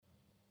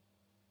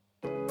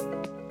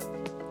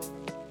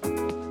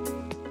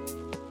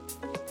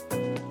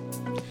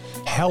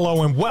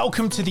Hello and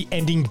welcome to the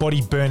Ending Body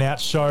Burnout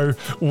Show.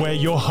 We're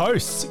your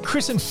hosts,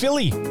 Chris and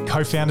Philly,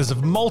 co-founders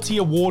of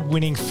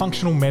multi-award-winning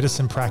functional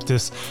medicine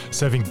practice,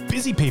 serving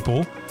busy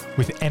people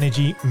with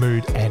energy,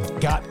 mood,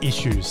 and gut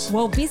issues.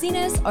 While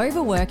busyness,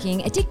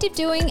 overworking, addictive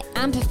doing,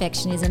 and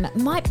perfectionism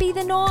might be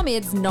the norm,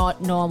 it's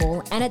not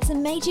normal, and it's a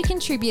major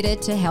contributor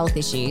to health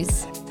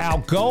issues. Our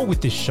goal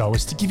with this show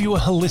is to give you a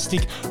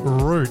holistic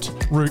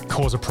root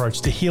cause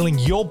approach to healing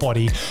your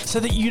body so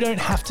that you don't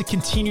have to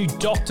continue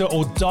doctor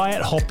or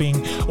diet hopping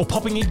or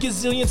popping a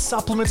gazillion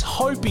supplements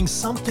hoping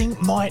something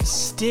might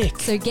stick.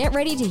 So get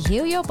ready to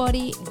heal your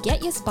body,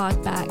 get your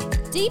spark back,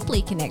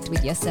 deeply connect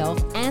with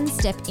yourself, and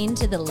step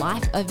into the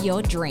life of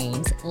your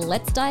dreams.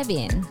 Let's dive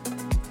in.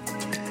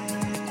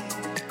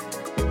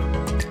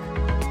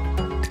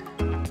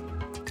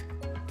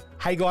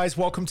 Hey guys,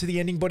 welcome to the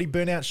Ending Body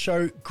Burnout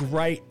Show.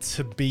 Great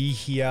to be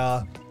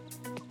here.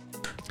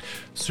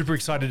 Super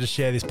excited to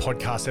share this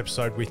podcast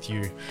episode with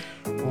you.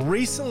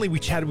 Recently, we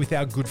chatted with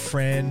our good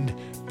friend,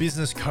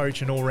 business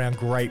coach, and all-around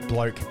great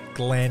bloke,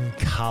 Glen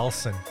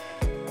Carlson.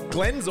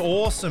 Glen's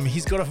awesome.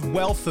 He's got a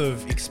wealth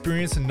of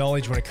experience and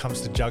knowledge when it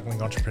comes to juggling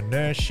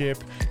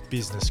entrepreneurship,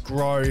 business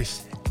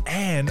growth,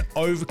 and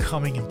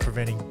overcoming and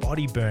preventing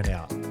body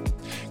burnout.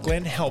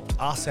 Glen helped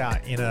us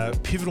out in a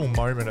pivotal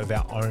moment of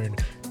our own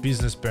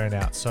business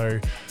burnout. So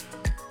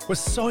we're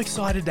so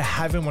excited to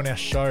have him on our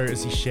show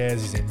as he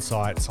shares his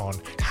insights on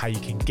how you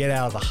can get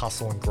out of the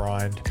hustle and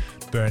grind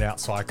burnout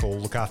cycle,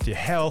 look after your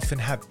health, and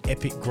have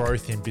epic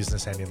growth in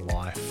business and in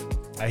life.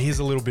 Here's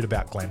a little bit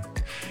about Glen.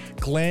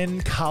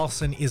 Glen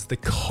Carlson is the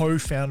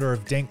co-founder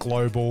of Dent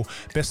Global,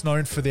 best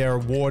known for their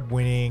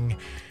award-winning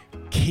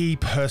Key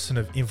Person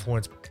of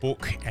Influence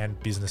book and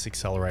business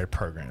accelerator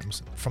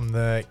programs. From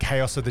the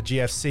chaos of the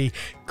GFC,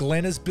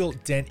 Glen has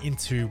built Dent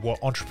into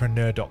what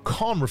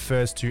entrepreneur.com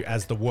refers to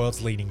as the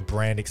world's leading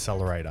brand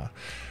accelerator.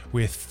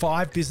 With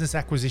 5 business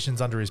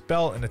acquisitions under his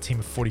belt and a team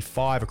of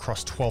 45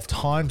 across 12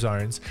 time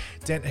zones,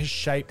 Dent has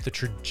shaped the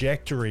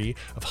trajectory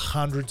of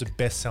hundreds of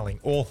best-selling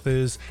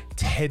authors,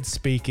 TED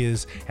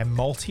speakers, and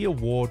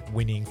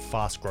multi-award-winning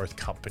fast-growth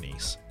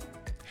companies.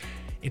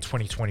 In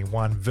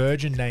 2021,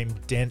 Virgin named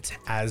Dent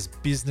as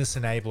Business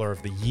Enabler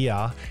of the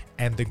Year,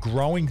 and the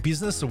Growing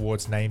Business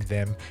Awards named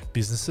them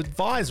Business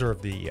Advisor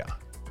of the Year.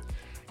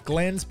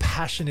 Glen's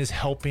passion is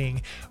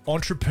helping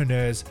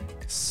entrepreneurs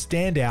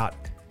stand out,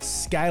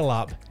 scale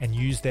up, and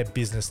use their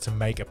business to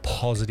make a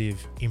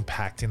positive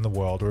impact in the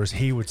world, or as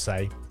he would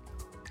say,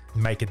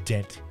 make a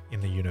dent in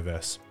the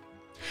universe.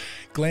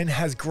 Glen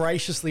has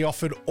graciously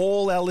offered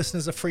all our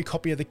listeners a free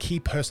copy of the Key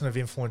Person of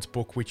Influence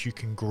book, which you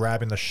can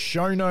grab in the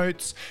show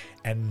notes.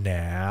 And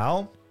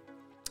now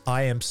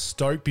I am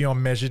stoked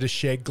beyond measure to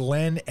share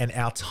Glen and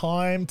our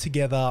time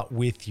together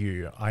with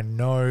you. I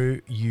know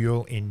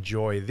you'll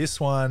enjoy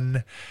this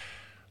one.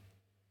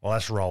 Well,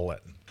 let's roll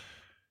it.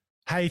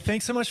 Hey,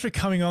 thanks so much for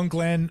coming on,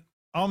 Glen.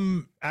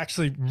 I'm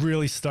actually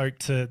really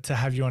stoked to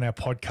have you on our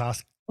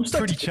podcast.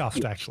 Pretty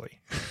chuffed, actually.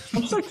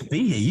 I'm stoked to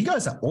be here. You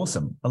guys are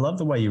awesome. I love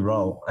the way you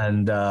roll.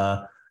 And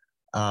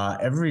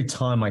every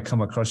time I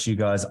come across you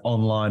guys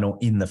online or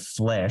in the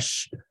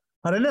flesh,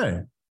 I don't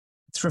know,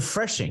 it's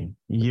refreshing.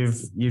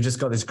 You've just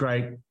got this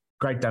great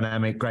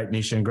dynamic, great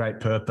mission, great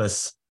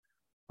purpose.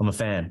 I'm a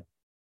fan.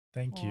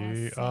 Thank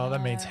you. Oh,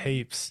 that means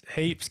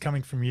heaps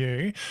coming from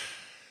you.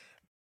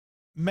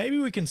 Maybe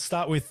we can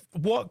start with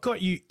what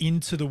got you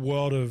into the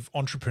world of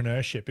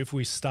entrepreneurship, if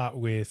we start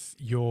with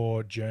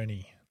your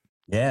journey.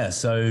 Yeah.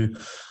 So,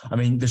 I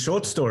mean, the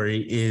short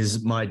story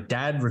is my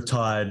dad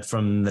retired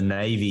from the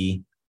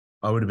Navy.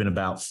 I would have been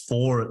about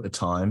 4 at the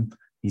time.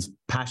 His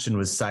passion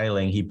was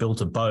sailing. He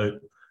built a boat.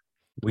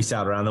 We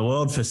sailed around the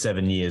world for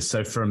 7 years.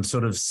 So from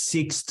sort of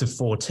 6 to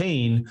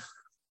 14,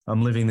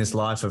 I'm living this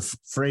life of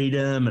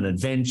freedom and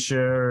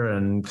adventure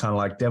and kind of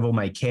like devil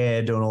may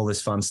care, doing all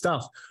this fun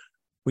stuff.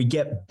 We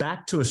get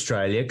back to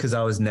Australia because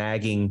I was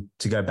nagging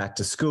to go back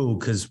to school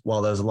because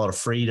while there was a lot of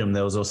freedom,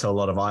 there was also a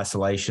lot of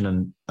isolation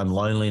and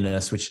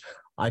loneliness, which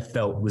I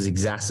felt was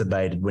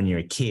exacerbated when you're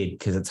a kid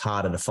because it's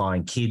harder to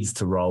find kids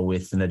to roll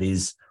with than it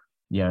is,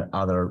 you know,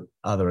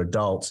 other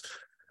adults.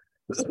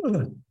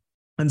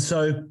 And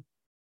so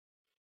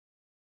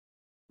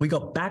we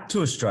got back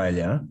to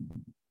Australia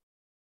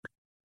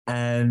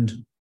and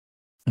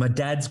my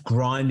dad's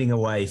grinding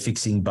away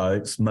fixing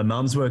boats. My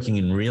mum's working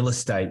in real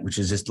estate, which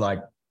is just like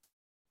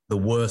the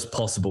worst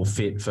possible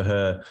fit for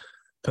her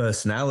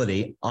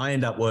personality. I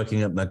end up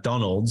working at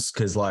McDonald's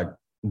because, like,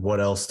 what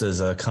else does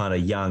a kind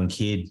of young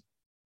kid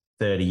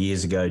 30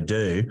 years ago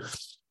do?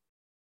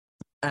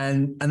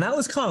 And that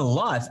was kind of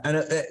life. And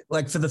it,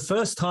 like, for the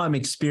first time,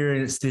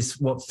 experienced this,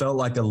 what felt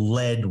like a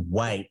lead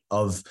weight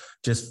of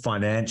just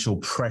financial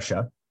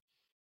pressure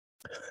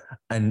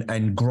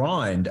and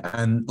grind,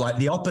 and like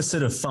the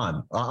opposite of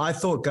fun. I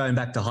thought going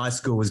back to high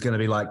school was going to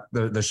be like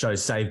the show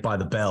Saved by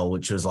the Bell,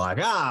 which was like,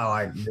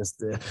 and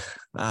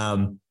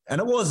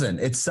it wasn't.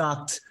 It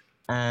sucked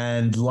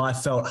and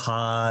life felt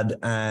hard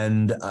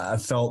and I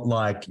felt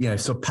like, you know,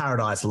 sort of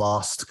Paradise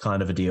Lost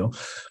kind of a deal.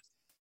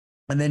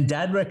 And then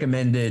Dad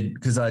recommended,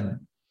 because I'd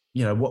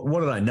what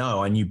did I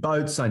know? I knew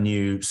boats, I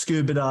knew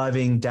scuba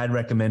diving. Dad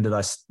recommended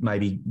I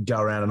maybe go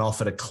around and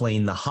offer to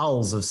clean the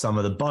hulls of some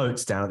of the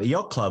boats down at the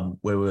yacht club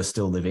where we were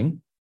still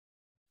living.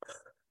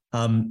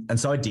 And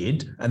so I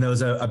did. And there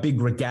was a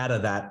big regatta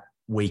that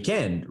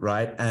weekend,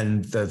 right?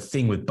 And the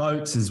thing with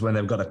boats is when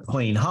they've got a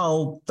clean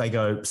hull, they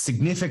go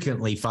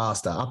significantly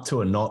faster, up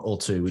to a knot or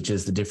two, which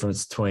is the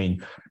difference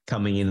between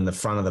coming in the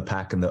front of the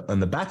pack and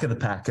the back of the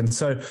pack. And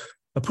so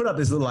I put up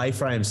this little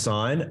A-frame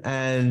sign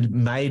and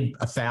made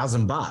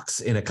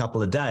 $1,000 in a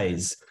couple of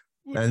days.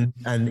 And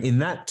in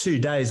that 2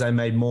 days, I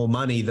made more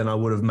money than I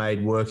would have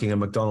made working at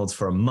McDonald's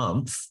for a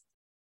month.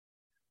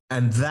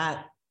 And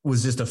that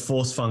was just a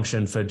force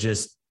function for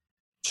just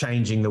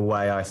changing the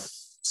way I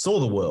saw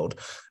the world.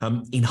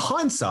 In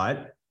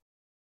hindsight,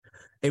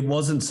 it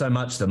wasn't so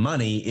much the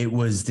money, it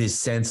was this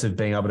sense of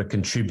being able to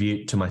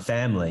contribute to my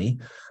family.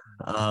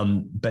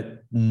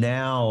 But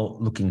now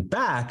looking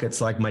back,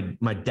 it's like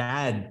my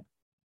dad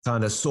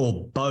kind of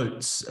saw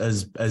boats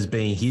as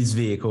being his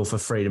vehicle for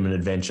freedom and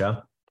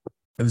adventure.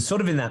 It was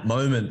sort of in that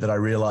moment that I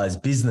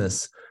realized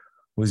business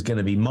was going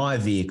to be my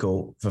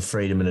vehicle for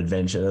freedom and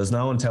adventure. There was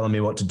no one telling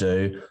me what to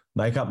do,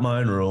 make up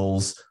my own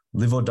rules,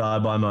 live or die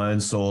by my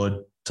own sword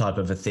type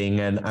of a thing.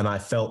 And I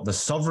felt the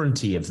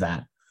sovereignty of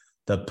that,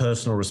 the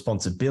personal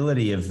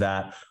responsibility of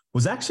that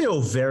was actually all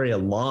very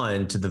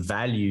aligned to the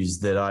values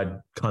that I'd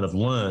kind of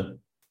learned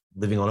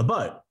living on a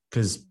boat.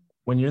 Because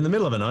when you're in the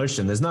middle of an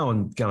ocean, there's no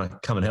one going to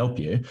come and help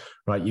you,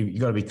 right? You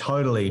got to be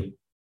totally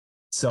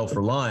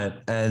self-reliant.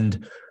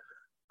 And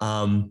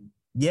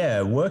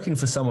working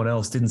for someone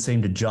else didn't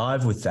seem to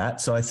jive with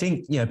that. So I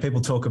think,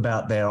 people talk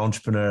about their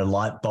entrepreneur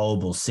light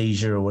bulb or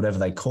seizure or whatever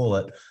they call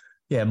it.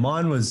 Yeah,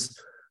 mine was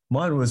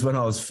when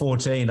I was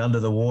 14 under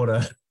the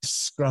water,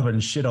 scrubbing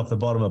shit off the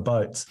bottom of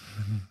boats.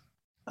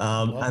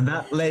 And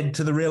that led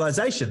to the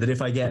realization that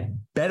if I get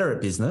better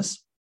at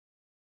business,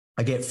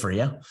 I get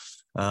freer.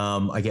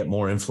 I get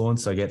more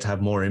influence. I get to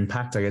have more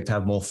impact. I get to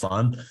have more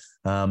fun.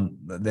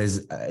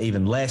 There's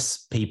even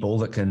less people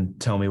that can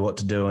tell me what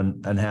to do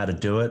and how to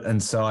do it.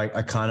 And so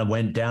I kind of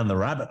went down the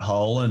rabbit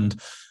hole, and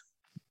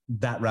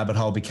that rabbit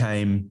hole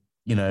became,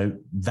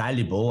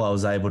 valuable. I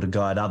was able to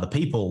guide other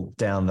people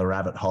down the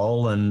rabbit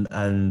hole,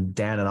 and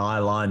Dan and I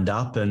lined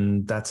up,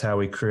 and that's how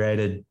we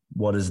created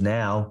what is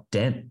now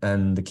Dent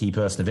and the Key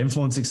Person of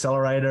Influence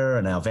Accelerator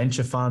and our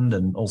venture fund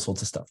and all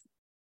sorts of stuff.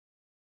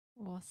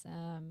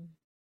 Awesome.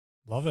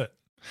 Love it.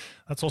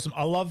 That's awesome.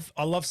 I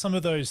love some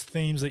of those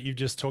themes that you've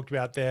just talked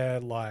about there,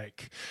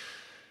 like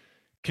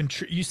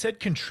you said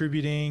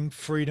contributing,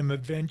 freedom,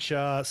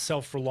 adventure,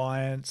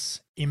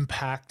 self-reliance,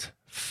 impact,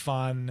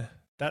 fun.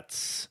 That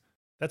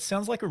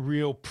sounds like a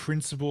real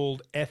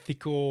principled,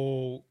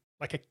 ethical,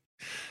 like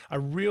a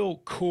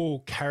real cool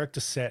character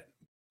set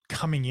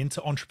coming into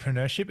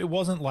entrepreneurship. It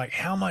wasn't like,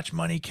 how much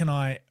money can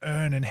I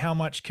earn and how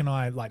much can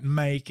I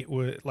make? It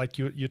was like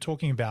you're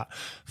talking about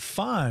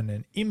fun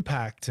and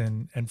impact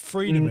and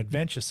freedom,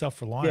 adventure,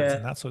 self-reliance,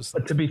 and that sort of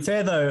stuff. But to be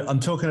fair though, I'm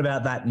talking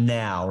about that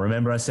now.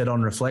 Remember I said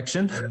on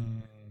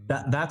reflection,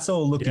 that's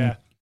all looking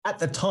at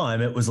the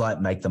time. It was like,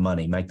 make the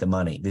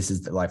money. This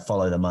is like,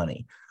 follow the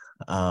money.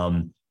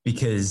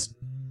 Because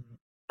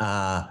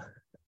I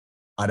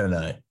don't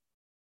know.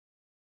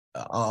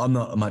 I'm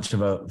not much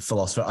of a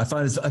philosopher. I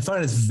find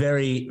it's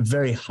very,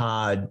 very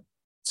hard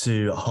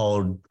to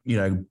hold,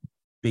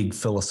 big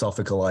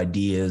philosophical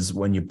ideas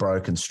when you're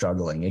broke and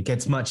struggling. It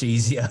gets much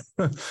easier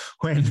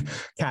when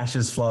cash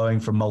is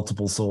flowing from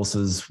multiple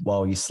sources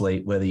while you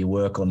sleep, whether you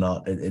work or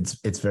not.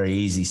 It's very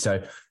easy.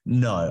 So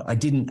no, I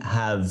didn't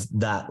have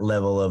that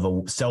level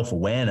of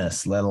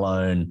self-awareness, let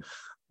alone,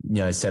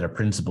 set of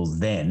principles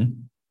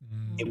then.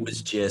 It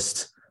was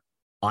just,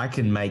 I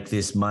can make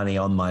this money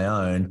on my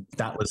own.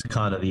 That was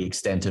kind of the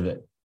extent of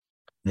it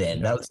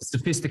then. That was the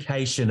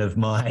sophistication of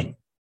my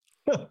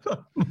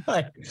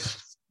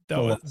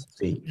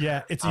philosophy.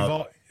 It's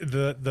evolved.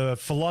 The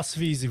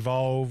philosophy's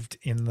evolved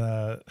in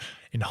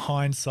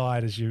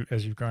hindsight as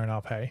you've grown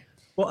up, hey?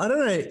 Well, I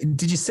don't know.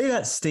 Did you see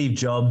that Steve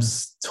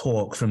Jobs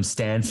talk from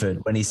Stanford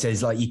when he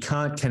says, you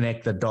can't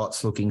connect the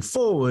dots looking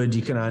forward,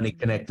 you can only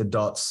connect the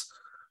dots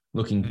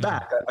looking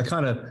back?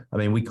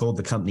 We called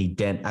the company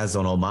Dent as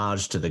an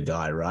homage to the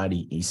guy, right?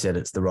 He said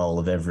it's the role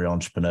of every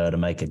entrepreneur to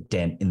make a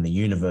dent in the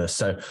universe.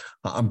 So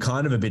I'm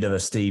kind of a bit of a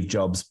Steve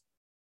Jobs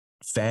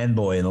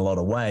fanboy in a lot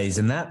of ways.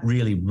 And that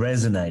really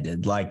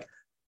resonated. Like,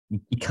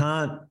 you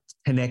can't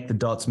connect the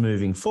dots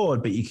moving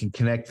forward, but you can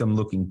connect them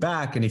looking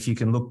back. And if you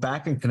can look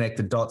back and connect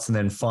the dots and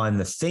then find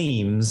the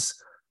themes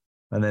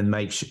and then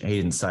make sure, he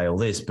didn't say all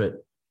this,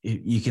 but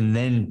you can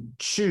then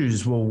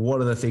choose, well,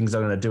 what are the things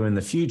I'm going to do in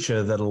the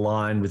future that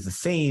align with the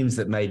themes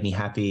that made me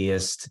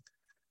happiest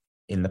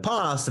in the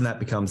past? And that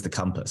becomes the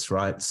compass,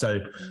 right? So,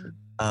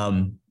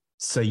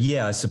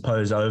 I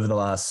suppose over the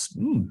last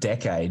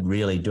decade,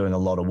 really doing a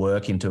lot of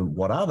work into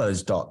what are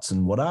those dots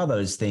and what are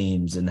those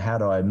themes and how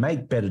do I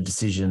make better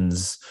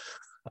decisions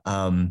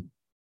to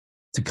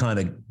kind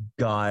of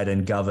guide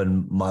and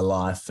govern my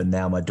life and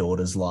now my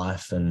daughter's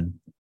life and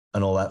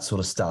all that sort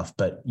of stuff.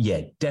 But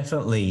yeah,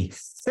 definitely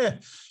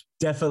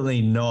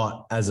definitely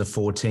not as a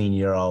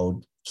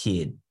 14-year-old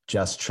kid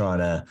just trying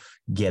to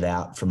get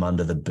out from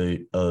under the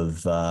boot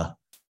of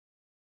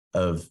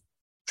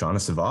trying to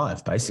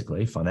survive,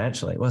 basically,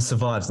 financially. Well,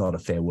 survive's not a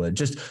fair word.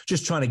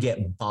 Just trying to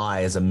get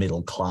by as a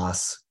middle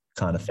class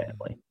kind of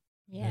family.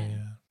 Yeah.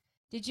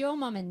 Did your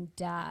mum and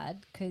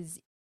dad, because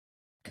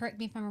correct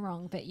me if I'm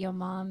wrong, but your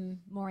mum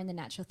more in the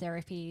natural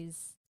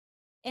therapies,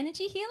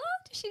 energy healer?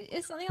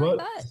 Is something like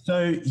that?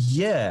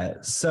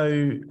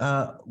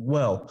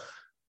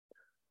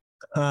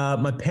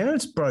 My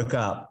parents broke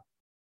up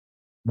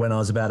when I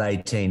was about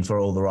 18 for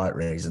all the right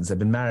reasons. They've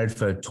been married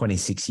for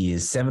 26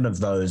 years, 7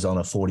 of those on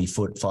a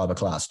 40-foot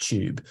fiberglass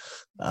tube,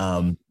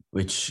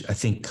 which I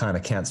think kind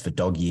of counts for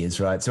dog years,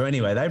 right? So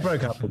anyway, they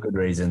broke up for good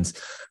reasons.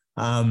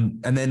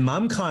 And then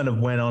mum kind of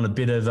went on a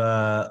bit of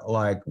a,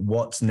 like,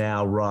 what's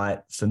now right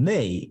for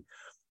me,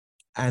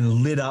 and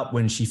lit up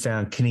when she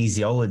found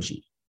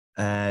kinesiology.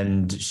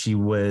 And she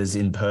was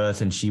in Perth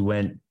and she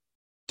went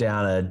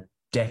down a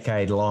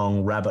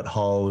decade-long rabbit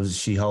hole.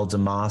 She holds a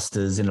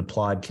master's in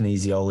applied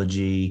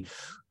kinesiology. It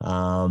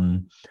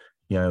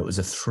was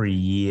a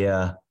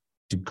 3-year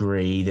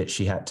degree that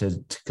she had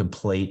to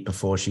complete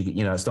before she,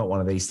 it's not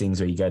one of these things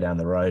where you go down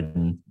the road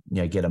and,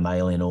 get a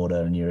mail-in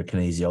order and you're a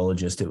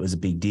kinesiologist. It was a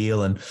big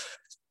deal. And,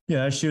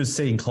 she was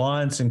seeing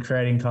clients and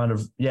creating kind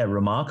of,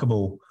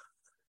 remarkable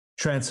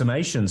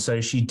transformation.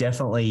 So she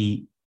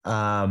definitely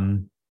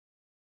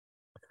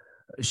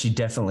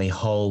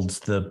holds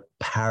the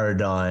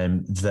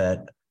paradigm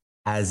that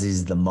as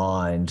is the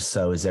mind,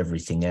 so is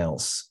everything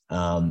else.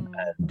 And,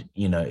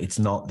 it's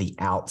not the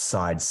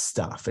outside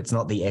stuff. It's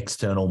not the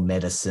external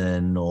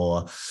medicine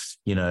or,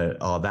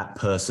 that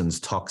person's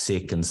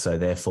toxic and so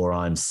therefore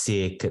I'm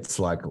sick. It's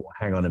like, well,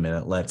 hang on a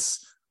minute,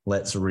 let's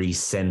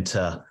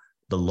recenter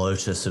the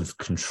lotus of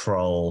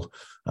control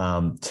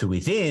to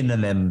within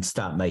and then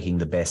start making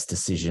the best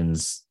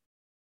decisions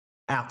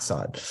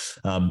outside,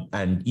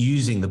 and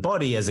using the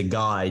body as a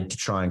guide to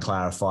try and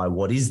clarify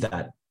what is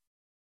that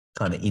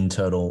kind of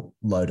internal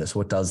lotus,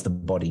 what does the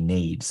body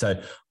need.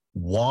 So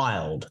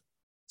wild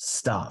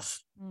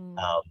stuff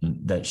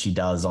that she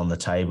does on the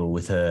table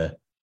with her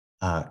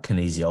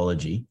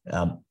kinesiology.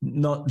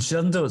 She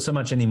doesn't do it so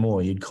much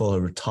anymore. You'd call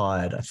her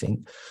retired, I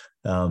think,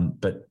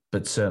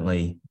 but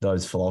certainly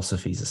those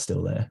philosophies are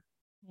still there.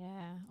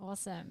 Yeah,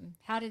 awesome.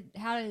 How did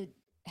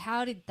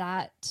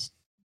that,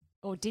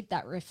 or did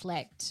that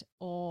reflect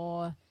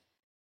or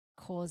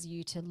cause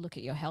you to look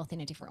at your health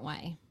in a different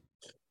way?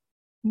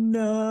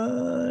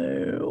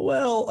 No.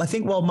 Well, I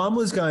think while mum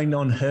was going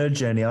on her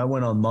journey, I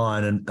went on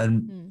mine,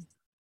 and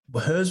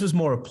hers was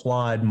more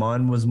applied.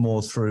 Mine was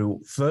more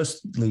through,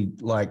 firstly,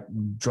 like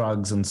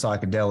drugs and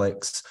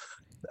psychedelics,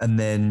 and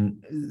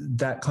then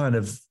that kind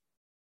of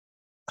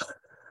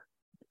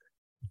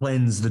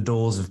cleansed the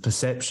doors of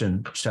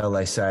perception, shall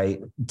they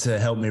say, to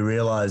help me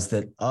realize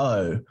that,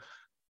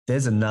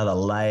 there's another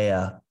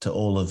layer to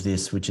all of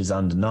this, which is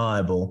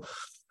undeniable.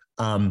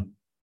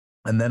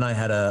 And then I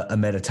had a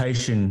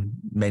meditation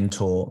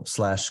mentor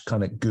 /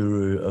 kind of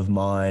guru of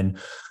mine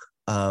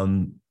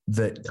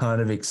that kind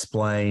of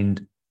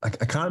explained, I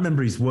can't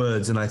remember his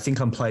words, and I think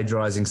I'm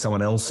plagiarizing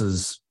someone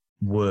else's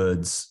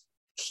words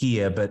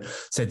here, but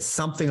said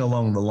something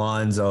along the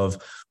lines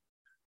of,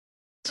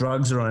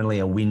 drugs are only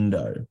a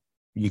window.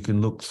 You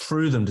can look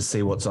through them to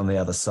see what's on the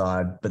other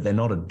side, but they're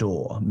not a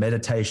door.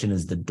 Meditation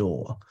is the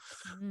door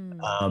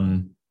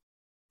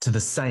to the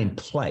same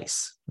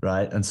place,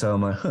 right? And so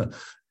I'm like,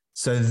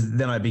 So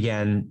then I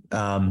began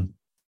an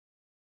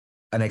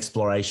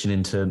exploration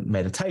into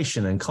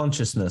meditation and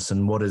consciousness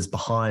and what is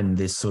behind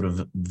this sort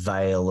of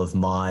veil of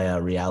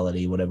Maya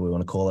reality, whatever we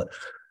want to call it.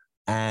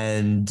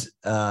 And did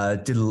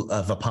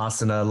a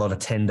Vipassana, a lot of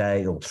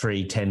 10-day or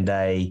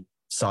 10-day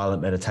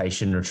silent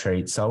meditation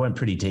retreats. So I went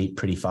pretty deep,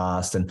 pretty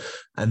fast. And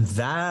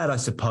that, I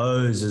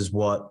suppose, is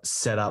what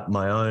set up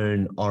my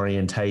own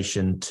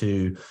orientation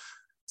to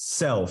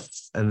self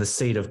and the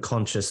seat of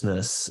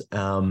consciousness,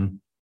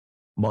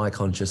 my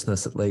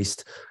consciousness at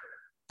least.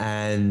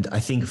 And I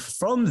think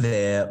from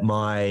there,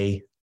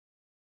 my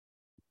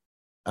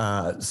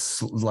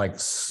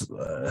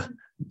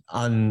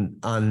undefined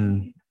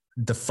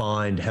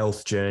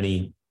health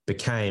journey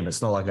became.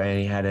 It's not like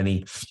I had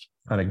any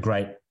kind of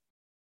great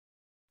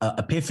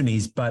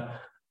epiphanies, but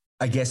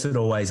I guess it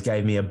always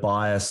gave me a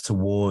bias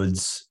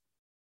towards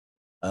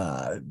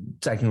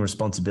taking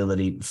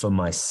responsibility for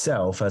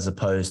myself as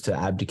opposed to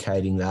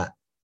abdicating that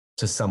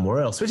to somewhere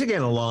else, which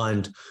again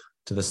aligned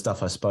to the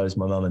stuff I suppose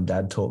my mum and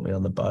dad taught me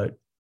on the boat.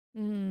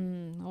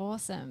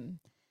 Awesome.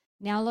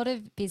 Now, a lot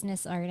of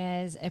business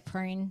owners are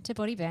prone to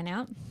body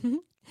burnout,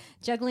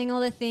 juggling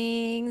all the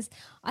things.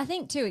 I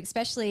think too,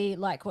 especially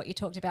like what you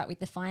talked about with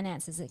the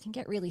finances, it can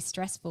get really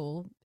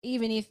stressful,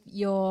 even if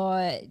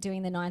you're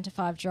doing the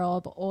 9-to-5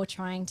 job or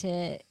trying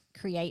to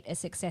create a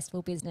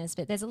successful business.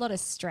 But there's a lot of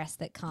stress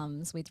that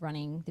comes with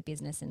running the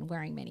business and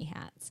wearing many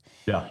hats.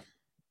 Yeah.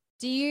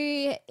 Do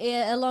you,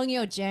 along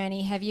your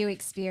journey, have you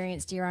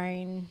experienced your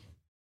own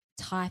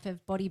type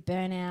of body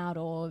burnout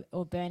or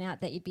burnout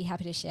that you'd be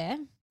happy to share?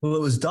 Well,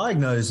 it was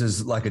diagnosed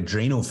as like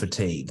adrenal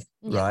fatigue,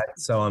 Yeah. right?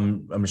 So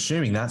I'm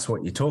assuming that's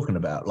what you're talking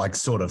about, like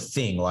sort of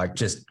thing, like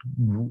just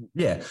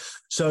yeah.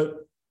 So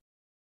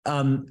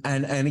and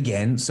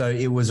again, so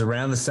it was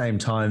around the same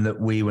time that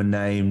we were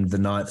named the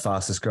 9th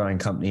fastest growing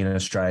company in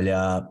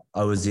Australia.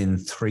 I was in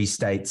 3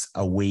 states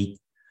a week,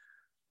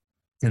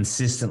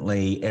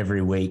 consistently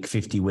every week,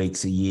 50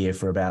 weeks a year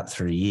for about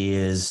 3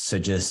 years. So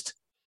just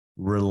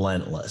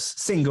relentless.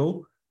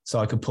 Single, so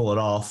I could pull it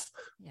off,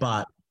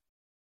 but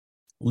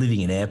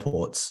living in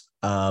airports,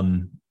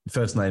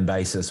 first name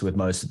basis with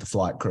most of the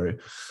flight crew,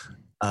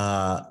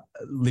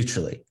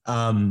 literally.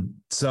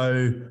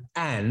 So,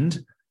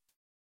 and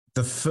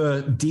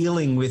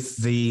dealing with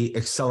the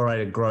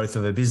accelerated growth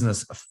of a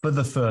business for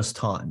the first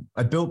time.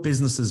 I built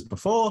businesses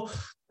before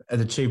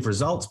and achieved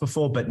results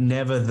before, but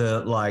never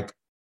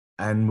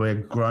and we're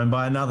grown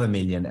by another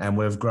million, and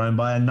we've grown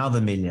by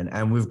another million,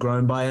 and we've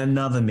grown by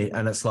another million.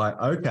 And it's like,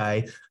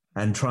 okay,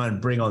 and try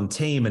and bring on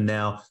team. And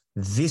now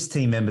this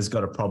team member's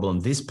got a problem.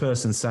 This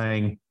person's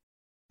saying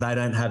they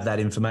don't have that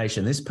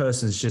information. This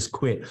person's just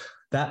quit.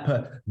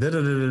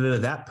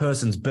 That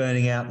person's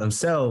burning out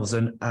themselves,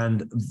 and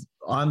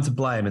I'm to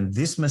blame, and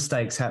this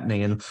mistake's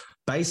happening. And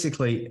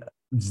basically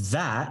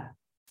that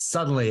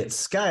suddenly at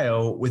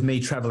scale, with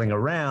me traveling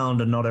around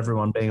and not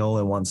everyone being all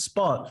in one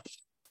spot,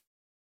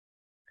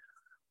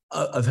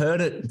 I've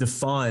heard it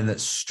defined that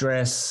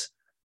stress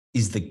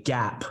is the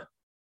gap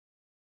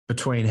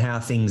between how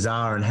things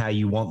are and how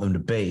you want them to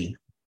be.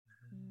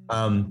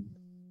 And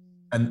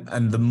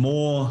the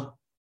more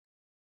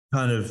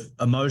kind of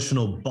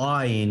emotional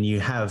buy-in you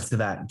have to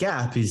that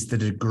gap is the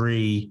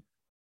degree,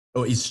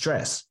 or is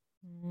stress,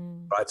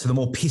 right? So the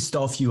more pissed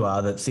off you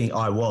are that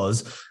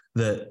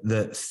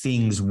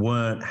things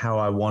weren't how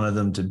I wanted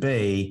them to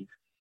be,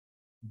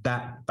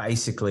 that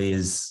basically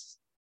is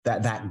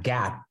that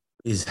gap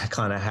is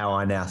kind of how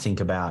I now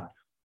think about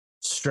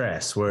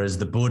stress. Whereas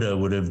the Buddha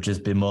would have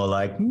just been more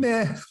like,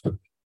 meh,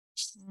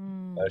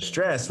 no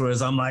stress.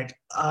 Whereas I'm like,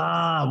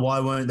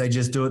 why won't they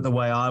just do it the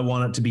way I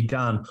want it to be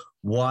done?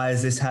 Why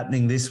is this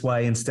happening this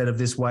way instead of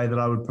this way that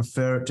I would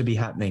prefer it to be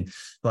happening?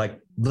 Like,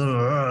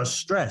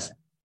 stress.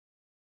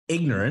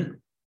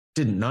 Ignorant,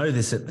 didn't know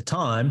this at the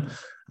time,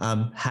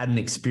 hadn't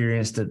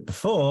experienced it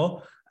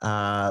before,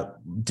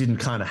 didn't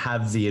kind of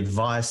have the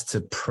advice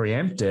to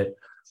preempt it.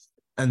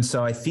 And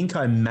so I think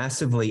I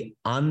massively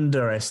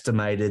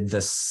underestimated the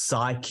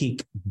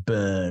psychic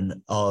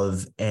burn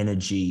of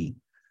energy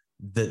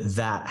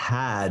that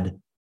had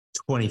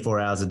 24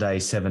 hours a day,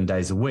 7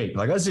 days a week.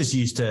 Like I was just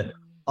used to,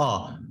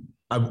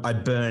 I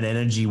burn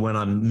energy when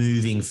I'm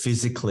moving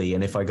physically.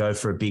 And if I go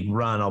for a big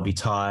run, I'll be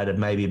tired and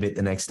maybe a bit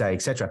the next day,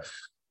 etc.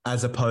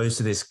 As opposed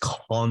to this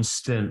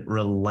constant,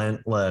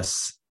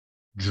 relentless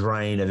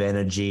drain of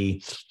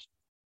energy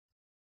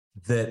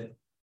that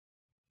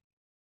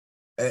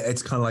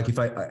it's kind of like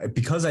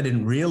because I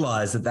didn't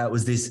realize that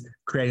was this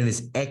creating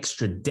this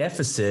extra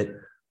deficit,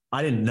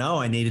 I didn't know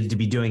I needed to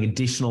be doing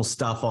additional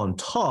stuff on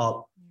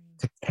top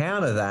to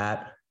counter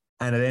that.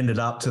 And it ended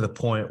up to the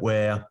point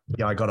where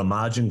I got a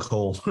margin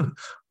call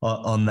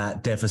on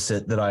that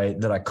deficit that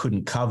I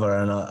couldn't cover.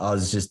 And I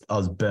was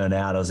burnt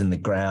out. I was in the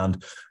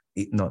ground,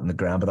 not in the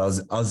ground, but I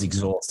was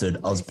exhausted.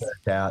 I was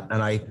burnt out,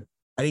 and I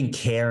didn't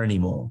care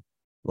anymore.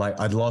 Like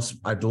I'd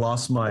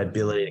lost my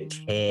ability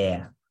to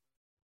care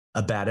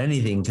about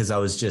anything because I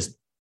was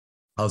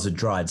a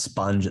dried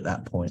sponge at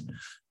that point.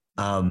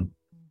 But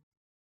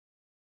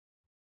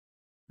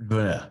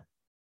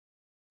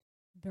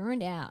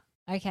Burned out.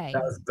 Okay.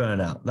 That was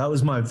burnout.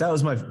 That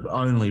was my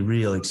only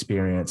real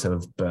experience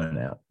of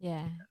burnout.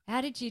 Yeah.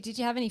 Did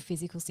you have any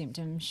physical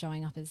symptoms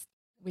showing up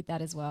with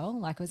that as well?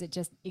 Like, was it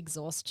just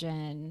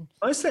exhaustion?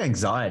 Mostly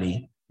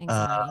anxiety.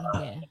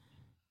 Yeah.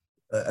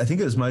 I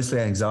think it was mostly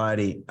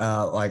anxiety,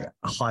 like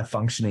high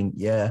functioning.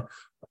 Yeah.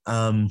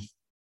 I'm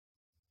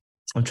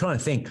trying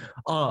to think.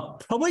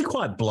 Probably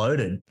quite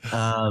bloated.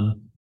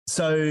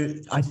 So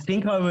I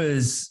think I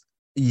was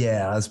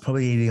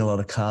probably eating a lot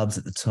of carbs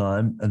at the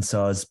time. And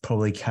so I was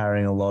probably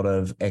carrying a lot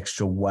of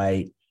extra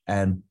weight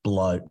and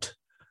bloat.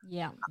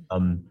 Yeah.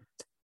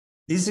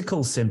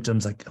 Physical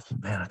symptoms, like,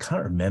 I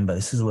can't remember.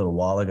 This is a little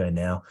while ago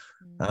now.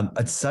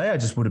 I'd say I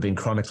just would have been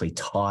chronically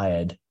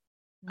tired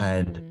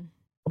and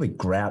probably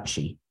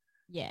grouchy.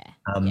 Yeah.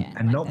 And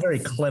like not very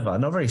clever,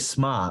 not very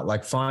smart,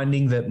 like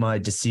finding that my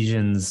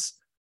decisions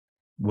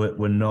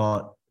were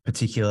not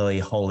particularly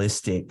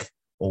holistic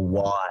or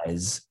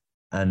wise.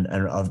 And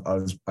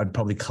I'd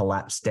probably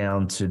collapse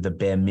down to the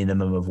bare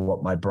minimum of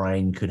what my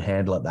brain could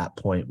handle at that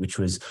point, which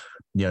was,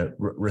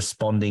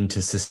 responding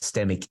to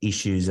systemic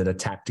issues at a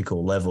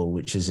tactical level,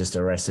 which is just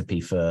a recipe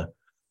for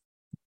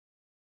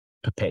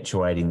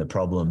perpetuating the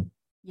problem.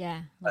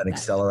 Yeah. And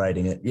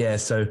accelerating it. Yeah.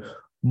 So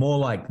more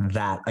like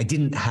that. I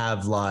didn't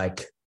have I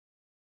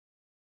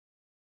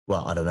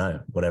don't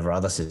know, whatever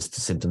other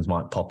symptoms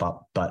might pop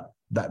up, but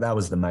that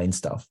was the main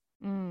stuff.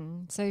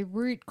 So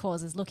root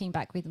causes, looking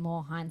back with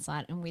more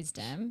hindsight and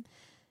wisdom.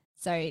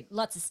 So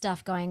lots of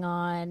stuff going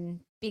on,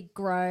 big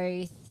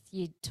growth.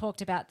 You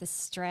talked about the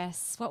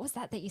stress. What was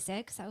that you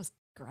said? Because that was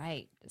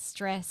great.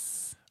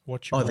 Stress.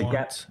 What you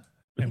want.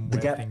 and The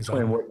where gap things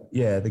between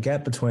are. the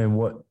gap between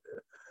what,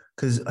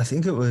 because I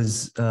think it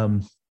was,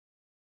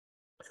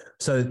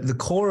 so the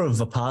core of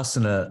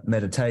Vipassana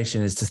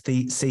meditation is to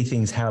see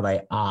things how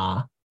they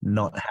are,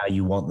 not how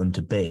you want them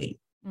to be.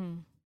 Mm.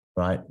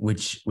 Right?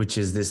 Which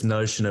is this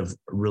notion of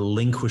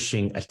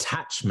relinquishing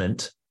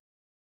attachment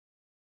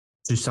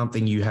to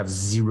something you have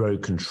zero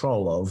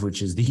control of,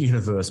 which is the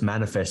universe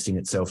manifesting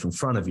itself in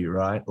front of you,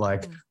 right?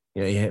 Like,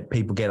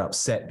 people get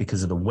upset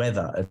because of the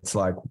weather. It's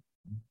like,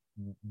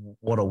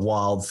 what a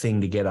wild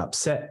thing to get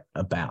upset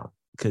about,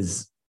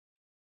 because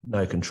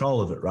no control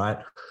of it, right?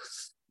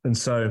 And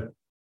so,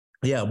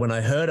 yeah, when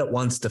I heard it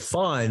once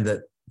defined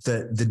that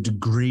the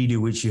degree to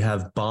which you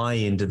have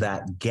buy-in to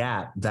that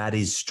gap, that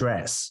is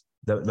stress.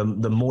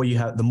 The more you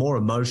have, the more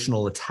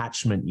emotional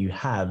attachment you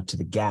have to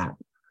the gap,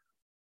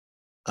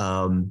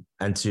 and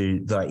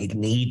to it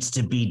needs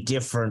to be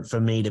different for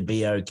me to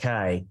be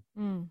okay.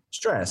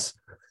 Stress.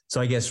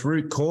 So I guess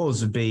root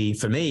cause would be,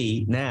 for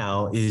me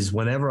now, is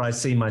whenever I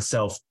see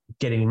myself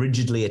getting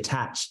rigidly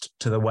attached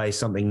to the way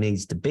something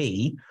needs to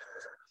be,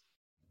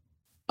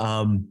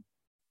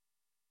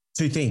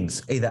 two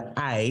things. Either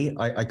A,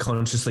 I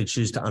consciously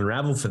choose to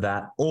unravel for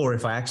that, or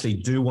if I actually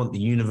do want the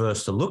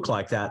universe to look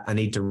like that, I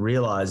need to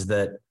realize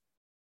that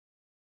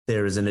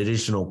there is an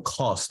additional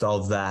cost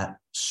of that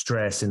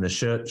stress in the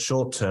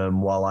short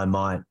term, while I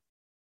might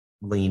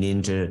lean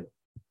into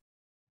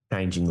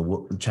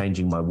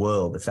changing my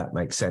world, if that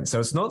makes sense. So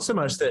it's not so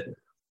much that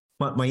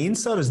my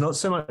insight is not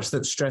so much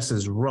that stress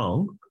is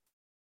wrong,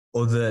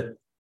 or that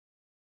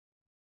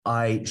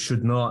I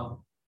should not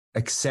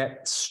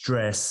accept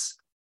stress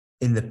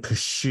in the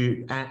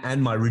pursuit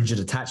and my rigid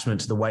attachment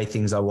to the way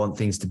I want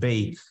things to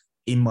be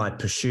in my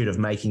pursuit of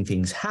making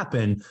things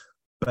happen.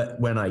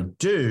 But when I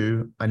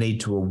do, I need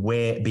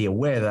to be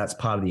aware that that's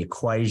part of the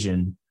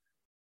equation,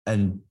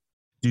 and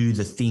do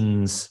the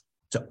things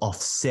to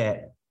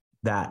offset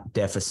that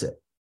deficit.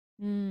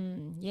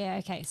 Yeah.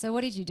 Okay. So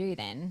what did you do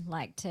then,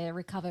 like, to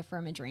recover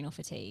from adrenal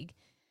fatigue?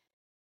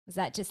 Was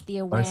that just the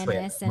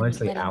awareness and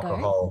mostly letting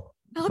alcohol.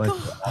 go?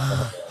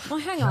 Alcohol. Well,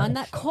 hang on.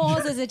 That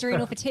causes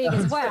adrenal fatigue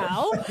as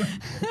well.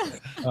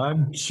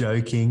 I'm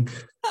joking.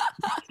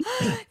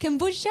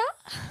 Kombucha?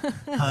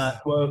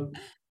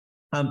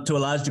 To a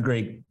large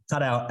degree,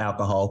 cut out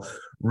alcohol,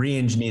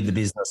 re-engineered the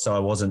business so I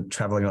wasn't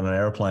traveling on an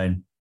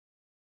airplane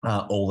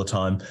all the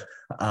time.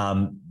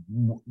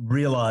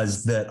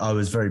 Realized that I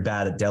was very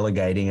bad at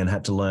delegating and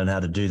had to learn how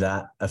to do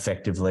that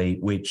effectively,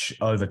 which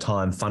over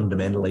time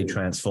fundamentally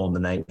transformed the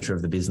nature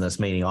of the business,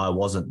 meaning I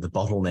wasn't the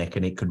bottleneck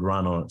and it could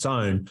run on its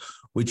own,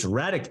 which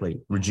radically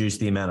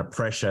reduced the amount of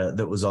pressure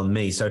that was on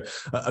me. So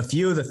a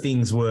few of the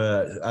things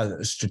were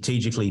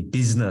strategically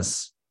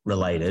business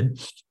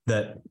related,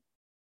 that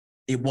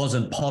it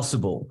wasn't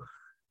possible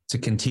to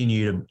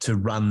continue to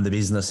run the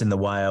business in the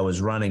way I was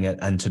running it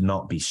and to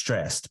not be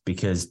stressed,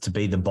 because to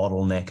be the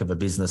bottleneck of a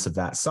business of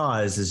that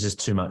size is just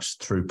too much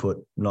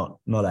throughput, not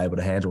able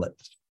to handle it.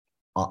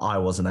 I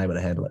wasn't able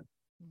to handle it.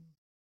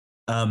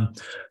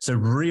 So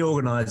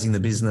reorganizing the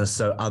business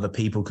so other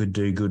people could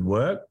do good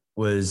work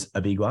was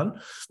a big one.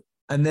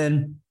 And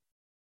then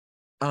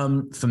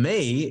for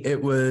me,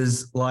 it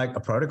was like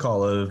a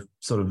protocol of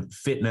sort of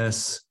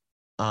fitness,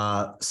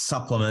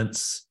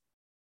 supplements,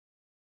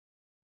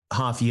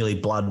 half-yearly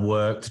blood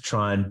work to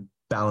try and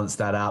balance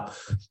that up.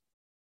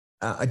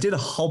 I did a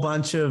whole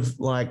bunch of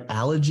like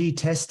allergy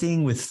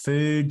testing with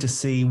food to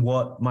see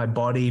what my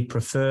body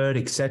preferred,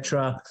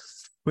 etc.,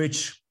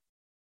 which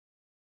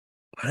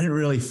I didn't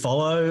really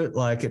follow.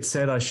 Like, it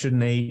said I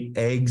shouldn't eat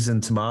eggs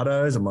and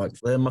tomatoes. I'm like,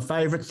 they're my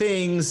favorite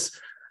things.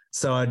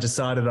 So I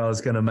decided I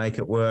was going to make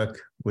it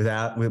work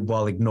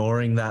while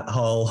ignoring that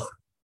whole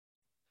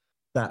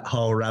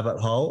rabbit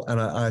hole. And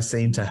I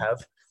seem to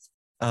have.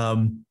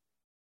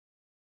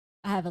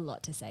 I have a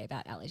lot to say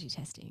about allergy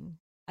testing.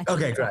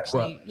 Okay, great.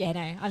 Actually,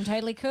 I'm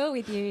totally cool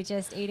with you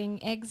just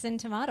eating eggs and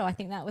tomato. I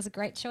think that was a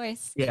great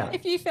choice. Yeah.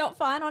 If you felt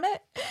fine on it,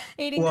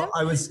 eating them.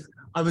 I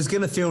was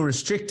going to feel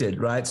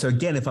restricted, right? So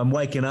again, if I'm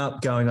waking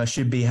up going, I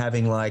should be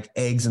having like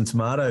eggs and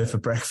tomato for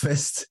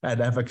breakfast and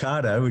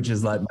avocado, which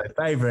is like my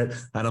favorite,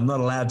 and I'm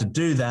not allowed to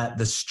do that,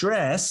 the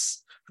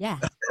stress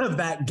of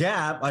that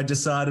gap, I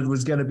decided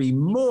was going to be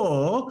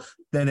more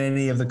than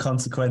any of the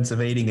consequence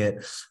of eating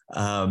it.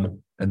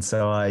 And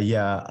so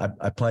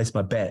I placed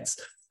my bets.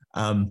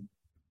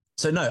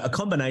 So no, a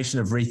combination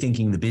of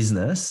rethinking the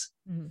business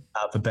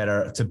for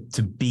better,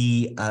 to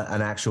be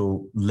an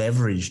actual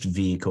leveraged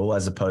vehicle,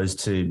 as opposed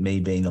to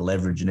me being the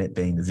leverage and it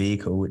being the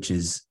vehicle, which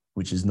is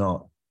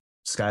not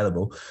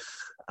scalable,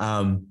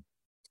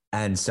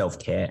 and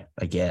self-care.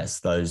 I guess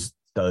those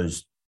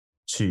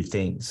two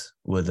things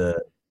were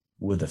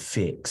the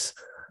fix.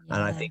 Yeah.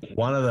 And I think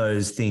one of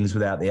those things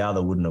without the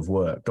other wouldn't have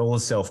worked. All the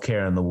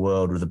self-care in the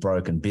world with a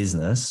broken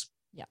business,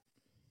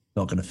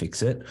 not going to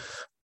fix it.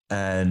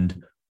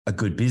 And a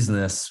good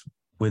business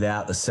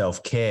without the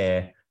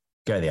self-care,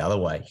 go the other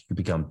way. You could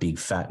become big,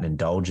 fat, and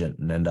indulgent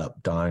and end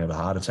up dying of a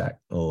heart attack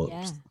or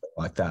something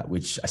like that,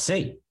 which I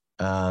see.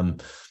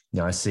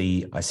 I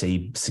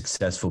see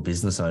successful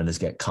business owners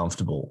get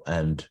comfortable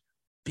and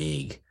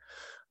big.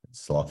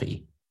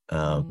 sloppy.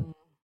 Love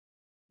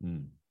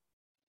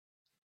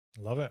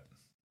it.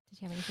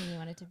 Did you have anything you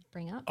wanted to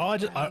bring up? Oh,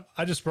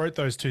 I just wrote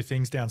those two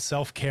things down: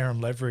 self-care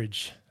and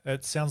leverage.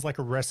 It sounds like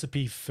a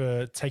recipe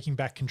for taking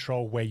back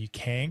control where you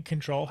can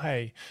control.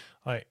 Hey,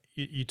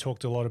 you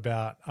talked a lot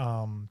about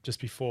just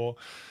before.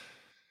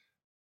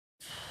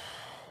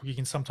 You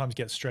can sometimes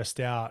get stressed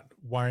out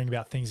worrying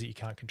about things that you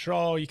can't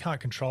control. You can't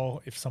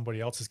control if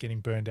somebody else is getting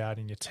burned out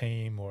in your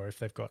team or if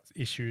they've got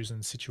issues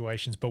and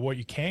situations. But what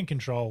you can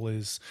control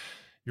is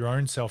your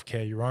own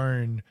self-care, your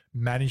own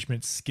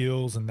management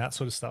skills and that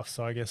sort of stuff.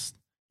 So I guess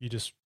you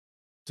just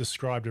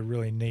described a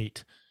really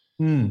neat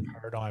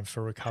paradigm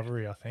for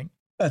recovery, I think.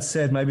 That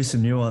said, maybe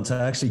some nuance.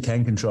 I actually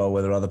can control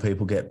whether other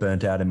people get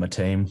burnt out in my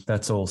team.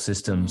 That's all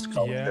systems,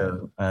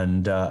 culture,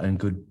 and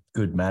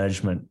good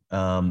management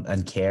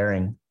and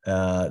caring.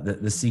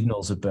 The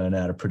signals of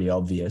burnout are pretty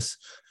obvious.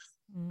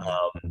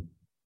 So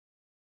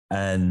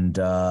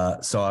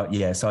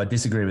I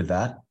disagree with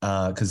that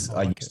because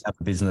I used to have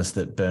a business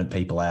that burnt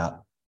people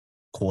out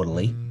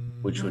quarterly,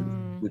 which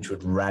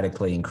would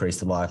radically increase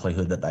the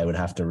likelihood that they would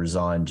have to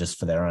resign just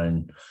for their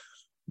own,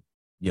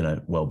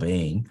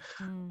 well-being.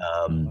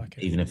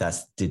 Even if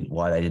that's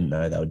why they didn't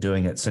know they were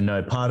doing it. So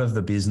no, part of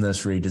the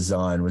business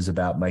redesign was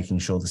about making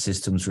sure the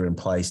systems were in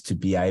place to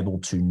be able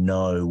to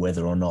know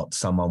whether or not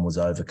someone was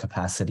over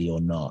capacity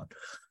or not.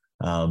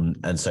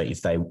 And so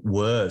if they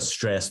were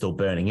stressed or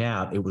burning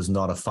out, it was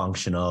not a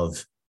function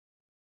of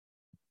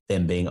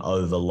them being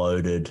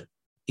overloaded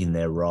in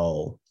their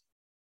role.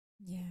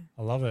 Yeah.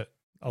 I love it.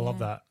 I love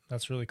that.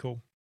 That's really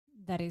cool.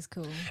 That is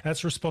cool.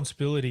 That's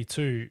responsibility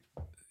too.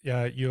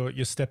 Yeah,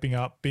 you're stepping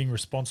up, being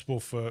responsible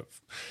for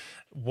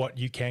what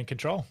you can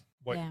control,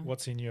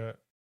 what's in your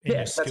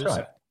skill set. That's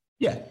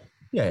right.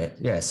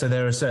 Yeah. So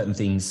there are certain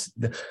things.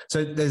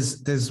 So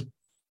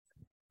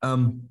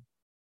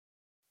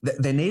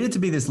there needed to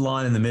be this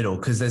line in the middle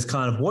because there's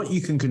kind of what you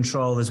can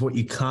control, there's what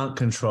you can't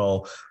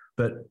control,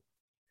 but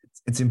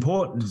it's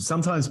important.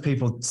 Sometimes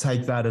people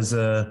take that as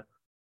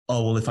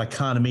if I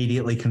can't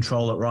immediately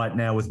control it right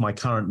now with my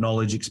current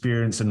knowledge,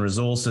 experience, and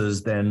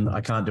resources, then I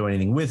can't do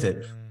anything with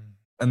it.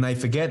 And they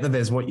forget that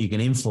there's what you can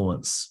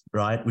influence,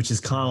 right? Which is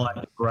kind of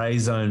like the gray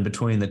zone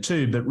between the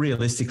two, but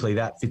realistically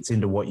that fits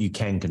into what you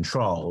can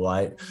control,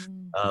 right?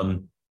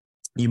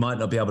 You might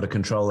not be able to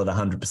control it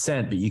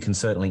 100%, but you can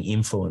certainly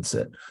influence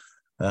it.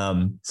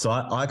 So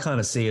I kind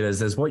of see it as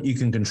there's what you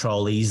can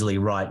control easily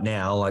right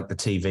now, like the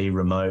TV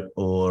remote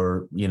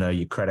or,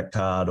 your credit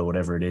card or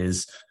whatever it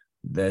is.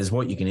 There's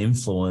what you can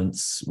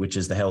influence, which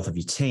is the health of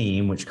your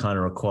team, which kind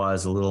of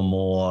requires a little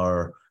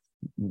more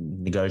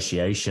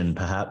negotiation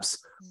perhaps.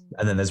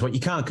 And then there's what you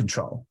can't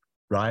control,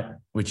 right?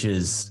 Which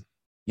is,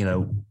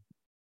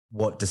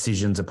 what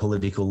decisions a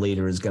political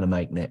leader is going to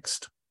make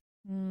next.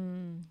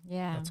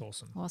 Yeah. That's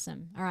awesome.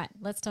 Awesome. All right.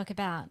 Let's talk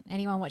about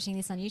anyone watching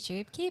this on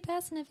YouTube, key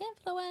person of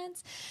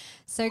influence.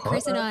 So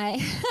Chris and I,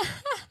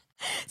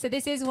 so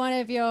this is one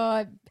of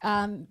your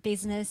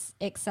business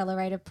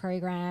accelerator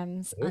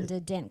programs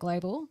under Dent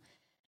Global.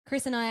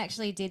 Chris and I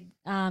actually did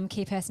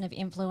key person of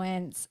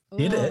influence.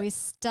 Did it? We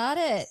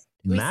started.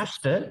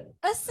 Smashed it.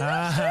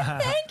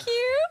 Thank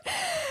you.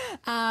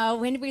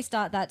 When did we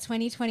start that?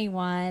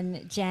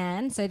 2021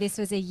 Jan. So this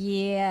was a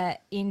year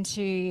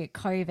into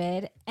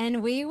COVID,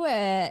 and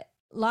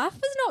life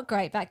was not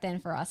great back then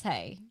for us.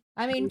 Hey,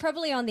 I mean,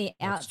 probably on the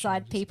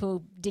outside,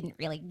 people didn't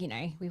really,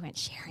 we weren't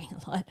sharing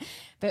a lot,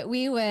 but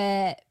we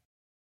were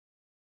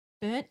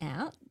burnt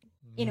out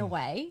in a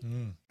way,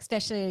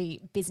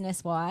 especially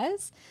business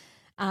wise.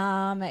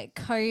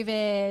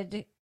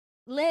 COVID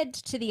led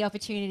to the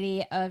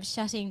opportunity of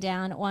shutting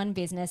down one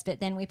business, but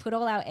then we put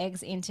all our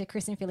eggs into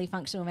Chris and Philly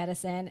Functional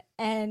Medicine,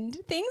 and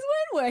things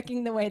weren't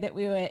working the way that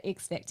we were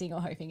expecting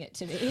or hoping it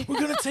to be. We're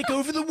going to take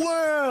over the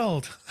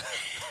world.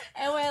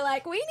 And we're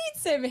like, we need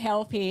some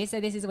help here. So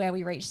this is where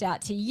we reached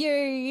out to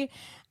you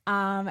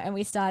and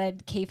we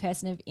started Key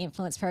Person of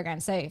Influence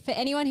program. So for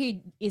anyone who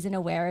isn't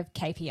aware of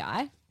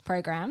KPI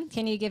program,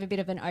 can you give a bit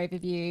of an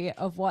overview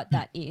of what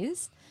that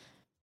is?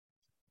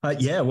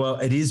 Well,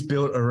 it is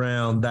built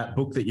around that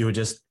book that you were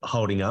just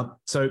holding up.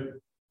 So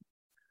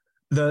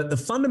the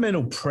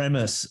fundamental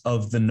premise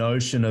of the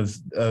notion of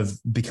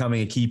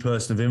becoming a key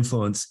person of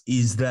influence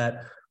is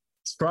that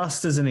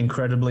trust is an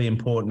incredibly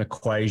important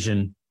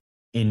equation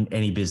in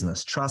any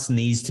business. Trust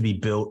needs to be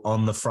built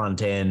on the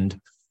front end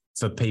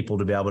for people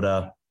to be able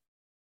to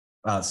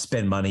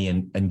spend money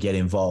and get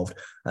involved.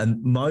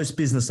 And most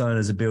business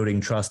owners are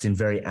building trust in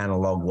very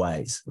analog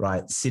ways,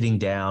 right? Sitting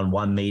down,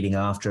 one meeting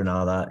after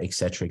another, et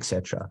cetera, et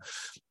cetera.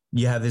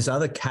 You have this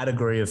other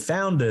category of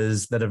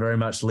founders that are very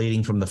much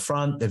leading from the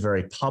front. They're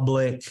very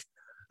public.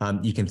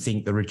 You can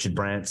think the Richard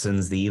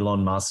Bransons, the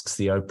Elon Musks,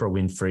 the Oprah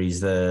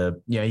Winfreys,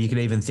 you could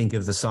even think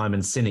of the Simon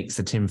Sineks,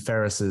 the Tim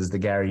Ferrisses, the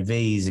Gary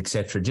V's, et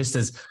cetera, just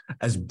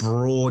as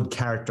broad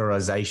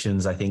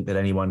characterizations, I think, that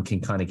anyone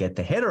can kind of get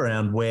their head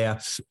around, where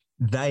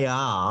they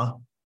are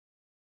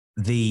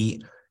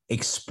the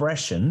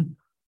expression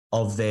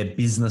of their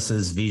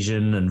business's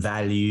vision and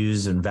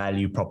values and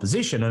value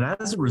proposition. And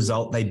as a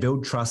result, they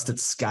build trust at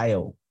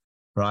scale.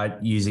 right?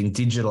 Using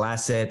digital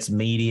assets,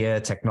 media,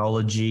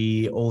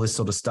 technology, all this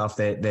sort of stuff.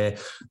 They're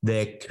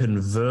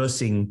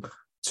conversing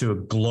to a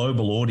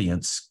global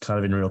audience kind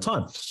of in real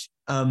time.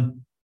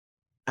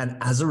 And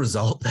as a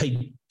result,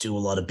 they do a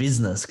lot of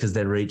business because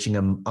they're reaching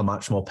a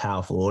much more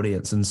powerful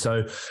audience. And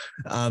so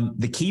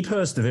the Key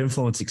Person of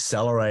Influence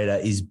Accelerator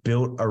is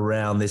built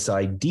around this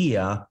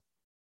idea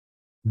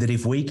that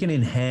if we can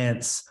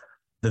enhance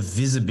the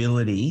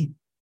visibility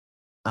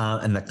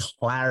and the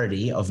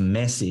clarity of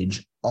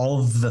message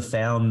of the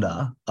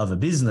founder of a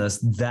business,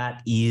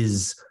 that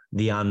is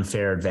the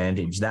unfair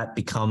advantage. That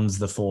becomes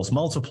the force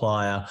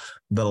multiplier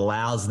that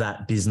allows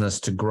that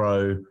business to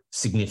grow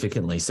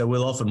significantly. So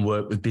we'll often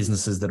work with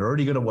businesses that are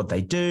already good at what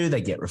they do.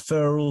 They get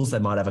referrals. They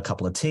might have a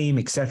couple of team,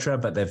 et cetera,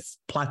 but they've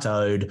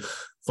plateaued,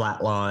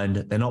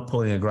 flatlined. They're not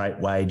pulling a great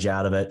wage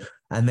out of it.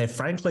 And they're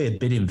frankly a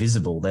bit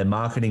invisible. Their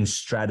marketing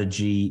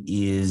strategy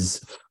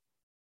is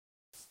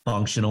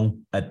functional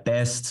at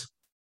best,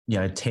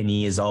 10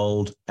 years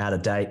old, out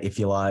of date, if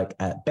you like,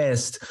 at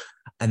best.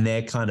 And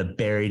they're kind of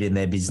buried in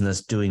their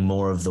business doing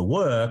more of the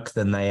work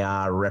than they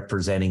are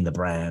representing the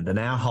brand. And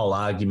our whole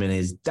argument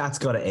is that's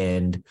got to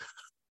end.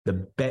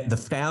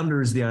 The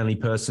founder is the only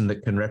person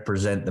that can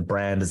represent the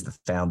brand as the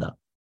founder.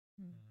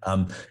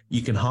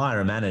 You can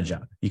hire a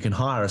manager, you can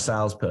hire a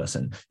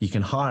salesperson, you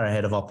can hire a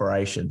head of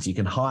operations, you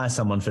can hire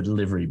someone for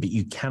delivery, but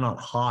you cannot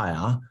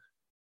hire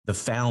the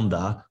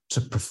founder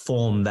to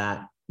perform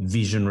that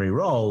visionary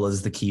role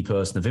as the key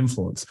person of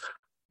influence.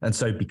 And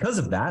so because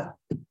of that,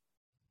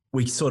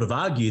 we sort of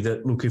argue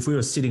that, look, if we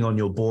were sitting on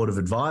your board of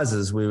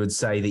advisors, we would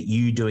say that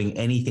you doing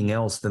anything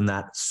else than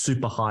that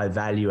super high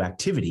value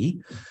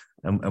activity,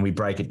 and we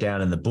break it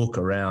down in the book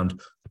around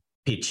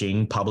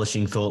pitching,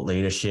 publishing thought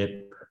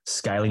leadership,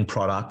 scaling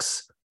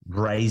products,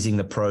 raising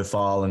the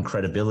profile and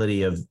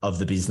credibility of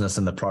the business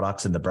and the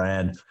products and the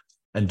brand,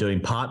 and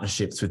doing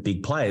partnerships with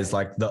big players.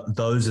 Like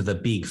those are the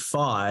big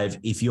five.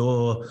 If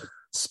you're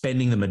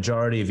spending the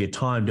majority of your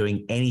time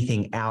doing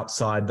anything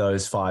outside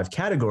those five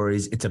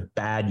categories, it's a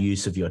bad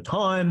use of your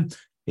time.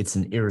 It's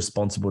an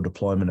irresponsible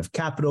deployment of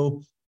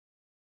capital,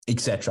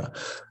 etc.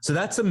 So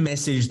that's a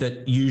message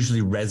that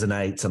usually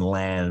resonates and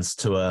lands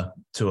to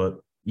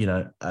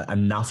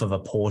enough of a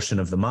portion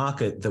of the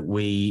market that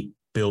we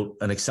built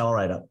an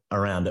accelerator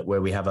around it,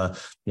 where we have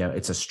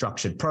it's a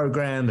structured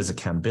program. There's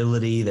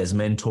accountability, there's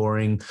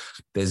mentoring,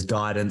 there's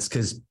guidance,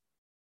 because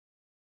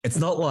it's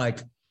not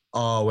like,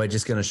 oh, we're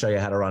just going to show you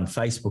how to run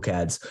Facebook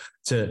ads.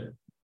 To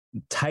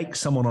take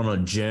someone on a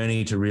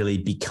journey to really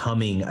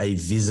becoming a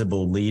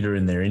visible leader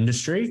in their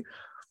industry,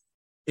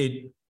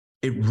 it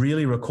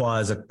really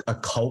requires a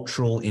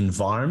cultural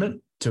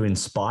environment to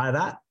inspire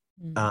that.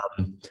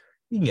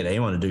 You can get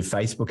anyone to do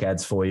Facebook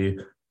ads for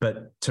you,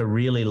 but to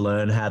really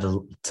learn how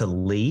to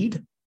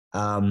lead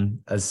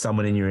as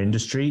someone in your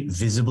industry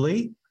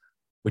visibly,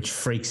 which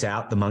freaks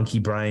out the monkey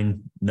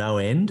brain no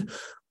end.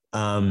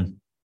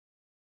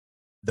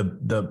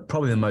 The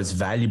probably the most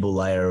valuable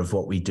layer of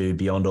what we do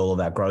beyond all of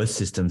our growth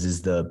systems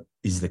is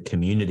the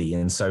community.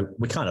 And so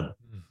we kind of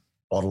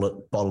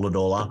bottle it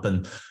all up,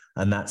 and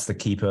that's the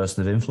Key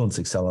Person of Influence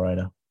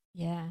Accelerator.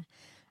 Yeah.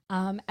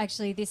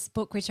 Actually, this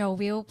book, which I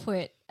will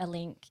put a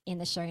link in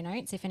the show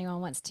notes if anyone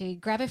wants to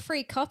grab a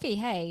free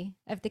copy,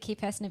 of the Key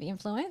Person of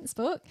Influence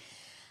book.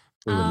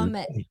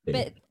 But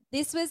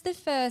this was the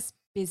first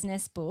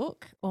business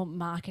book or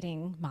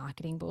marketing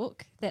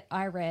book that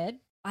I read.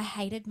 I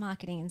hated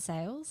marketing and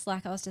sales.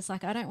 Like, I was just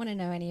like, I don't want to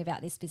know any about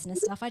this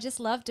business stuff. I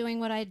just love doing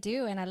what I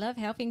do and I love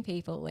helping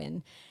people.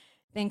 And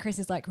then Chris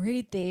is like,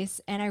 read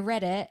this. And I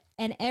read it,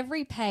 and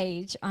every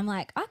page I'm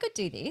like, I could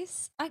do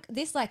this.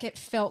 It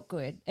felt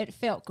good. It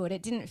felt good.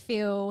 It didn't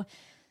feel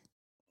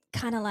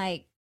kind of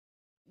like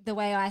the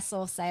way I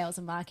saw sales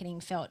and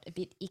marketing felt a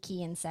bit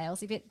icky in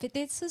sales. But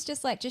this was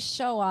just like, just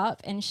show up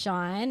and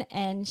shine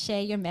and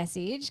share your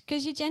message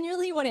because you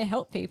genuinely want to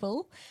help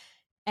people.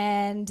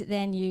 And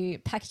then you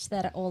package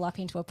that all up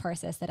into a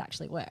process that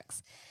actually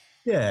works.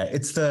 Yeah,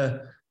 it's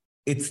the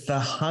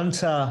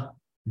hunter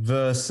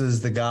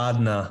versus the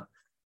gardener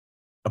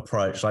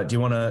approach. Like, do you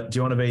want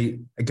to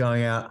be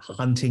going out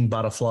hunting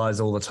butterflies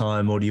all the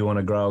time, or do you want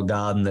to grow a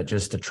garden that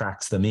just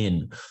attracts them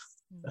in?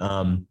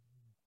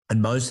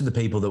 And most of the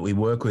people that we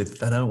work with,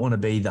 they don't want to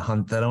be the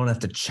hunt. They don't have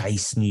to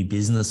chase new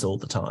business all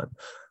the time.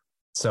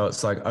 So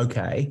it's like,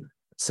 okay,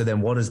 so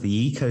then what is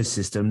the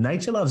ecosystem?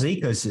 Nature loves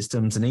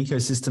ecosystems, and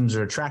ecosystems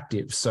are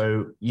attractive.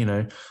 So,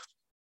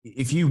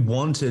 if you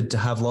wanted to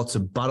have lots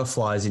of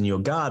butterflies in your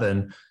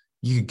garden,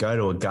 you could go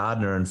to a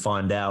gardener and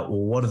find out,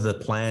 well, what are the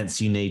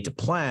plants you need to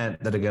plant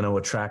that are going to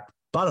attract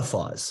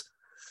butterflies?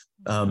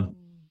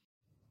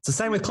 It's the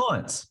same with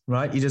clients,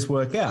 right? You just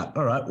work out,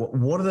 all right,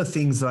 what are the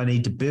things that I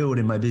need to build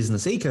in my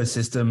business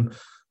ecosystem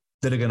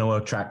that are going to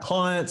attract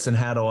clients, and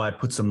how do I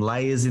put some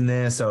layers in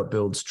there so it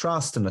builds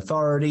trust and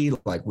authority,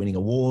 like winning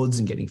awards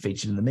and getting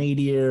featured in the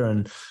media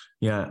and,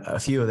 a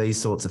few of these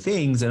sorts of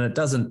things. And it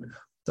doesn't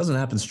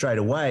happen straight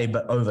away,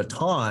 but over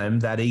time,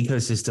 that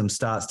ecosystem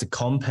starts to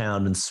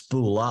compound and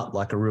spool up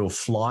like a real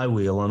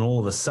flywheel. And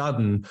all of a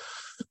sudden,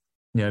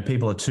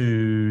 people are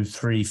 2,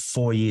 3,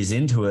 4 years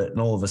into it, and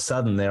all of a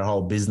sudden their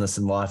whole business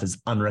and life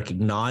is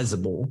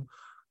unrecognizable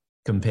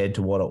compared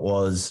to what it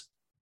was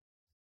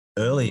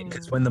earlier.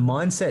 Because when the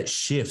mindset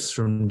shifts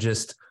from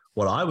just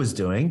what I was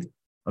doing,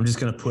 I'm just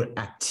going to put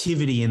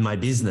activity in my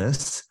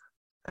business,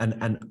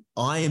 and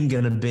I am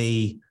going to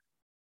be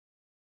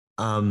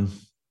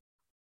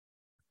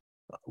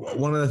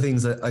one of the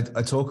things that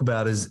I talk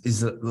about is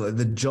that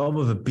the job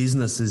of a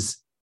business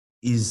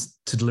is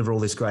to deliver all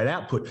this great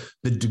output.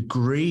 The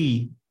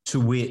degree to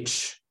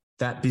which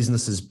that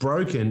business is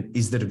broken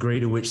is the degree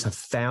to which the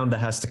founder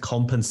has to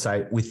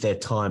compensate with their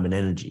time and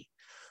energy.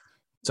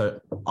 So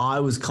I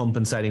was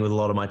compensating with a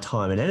lot of my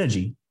time and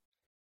energy.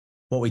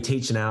 What we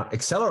teach in our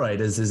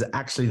accelerators is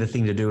actually the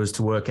thing to do is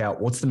to work out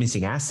what's the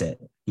missing asset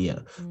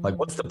here. Like,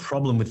 what's the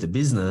problem with the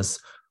business?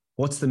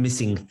 What's the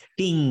missing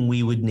thing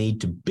we would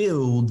need to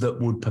build that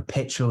would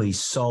perpetually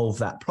solve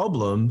that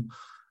problem?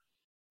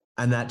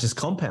 And that just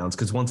compounds,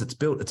 because once it's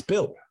built,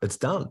 it's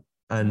done.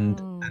 And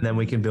then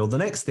we can build the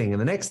next thing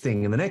and the next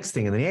thing and the next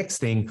thing and the next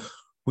thing,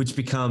 which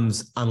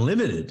becomes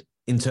unlimited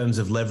in terms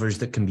of leverage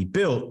that can be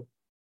built,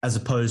 as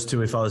opposed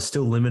to if I was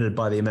still limited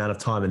by the amount of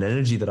time and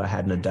energy that I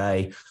had in a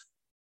day,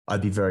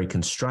 I'd be very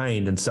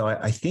constrained. And so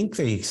I think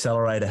the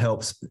accelerator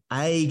helps,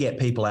 A, get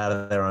people out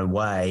of their own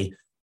way,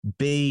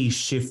 B,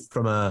 shift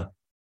from a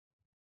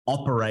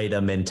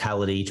operator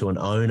mentality to an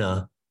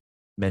owner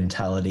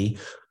mentality,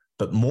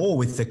 but more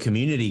with the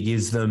community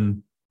gives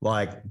them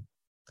like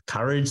the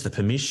courage, the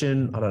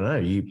permission. I don't know.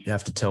 You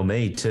have to tell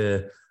me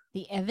to.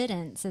 The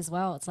evidence as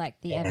well. It's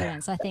like the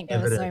evidence. I think there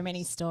were so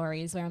many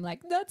stories where I'm like,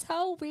 that's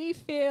how we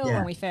feel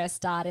when we first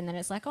start. And then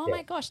it's like, oh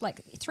my gosh,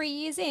 like 3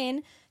 years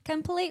in,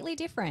 completely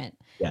different.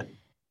 Yeah.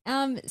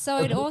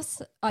 So it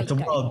also, it's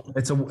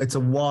a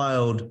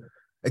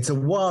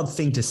wild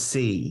thing to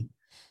see,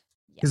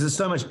 because it's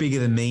so much bigger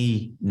than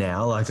me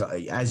now. Like,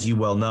 as you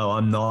well know,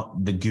 I'm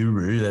not the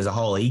guru. There's a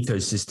whole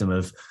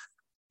ecosystem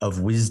of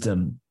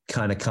wisdom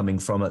kind of coming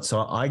from it.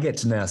 So I get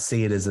to now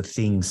see it as a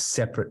thing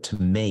separate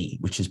to me,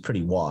 which is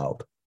pretty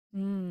wild.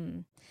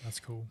 That's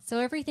cool. So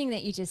everything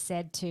that you just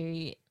said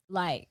to,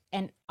 like,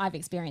 and I've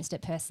experienced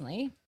it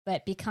personally,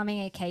 but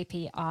becoming a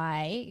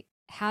KPI,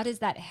 how does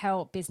that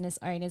help business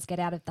owners get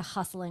out of the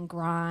hustle and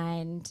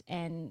grind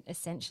and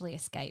essentially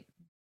escape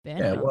burnout?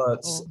 Yeah, well,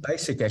 it's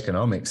basic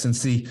economics. And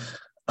see,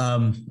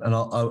 and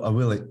I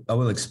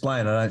will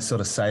explain. I don't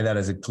sort of say that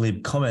as a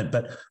glib comment,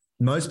 but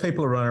most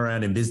people are running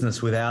around in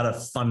business without a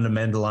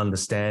fundamental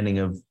understanding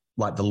of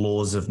like the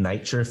laws of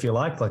nature, if you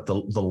like the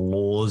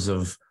laws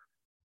of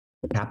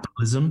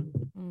capitalism.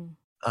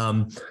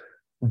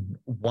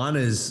 One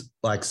is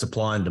like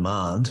supply and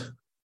demand,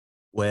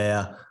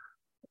 where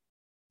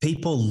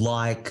people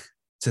like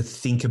to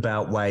think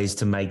about ways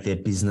to make their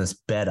business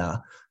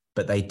better,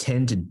 but they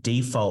tend to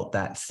default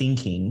that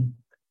thinking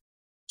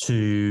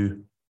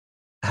to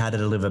how to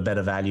deliver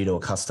better value to a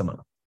customer.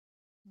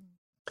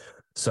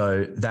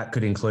 So that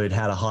could include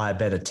how to hire a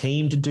better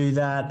team to do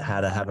that, how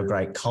to have a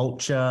great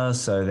culture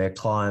so their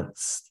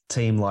clients'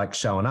 team like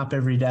showing up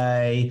every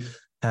day,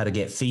 how to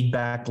get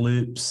feedback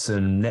loops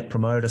and net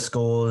promoter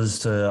scores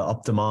to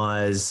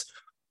optimize,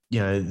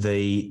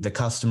 the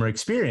customer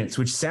experience,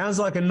 which sounds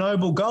like a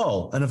noble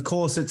goal. And of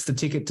course, it's the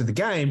ticket to the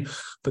game.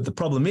 But the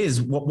problem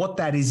is what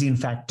that is in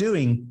fact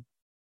doing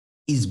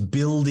is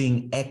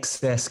building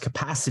excess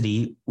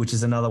capacity, which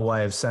is another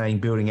way of saying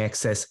building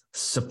excess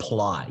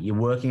supply. You're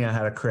working out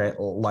how to create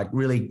like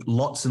really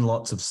lots and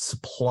lots of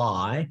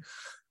supply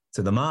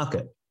to the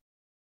market.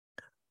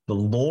 The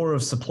law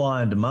of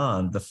supply and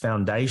demand, the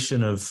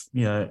foundation of,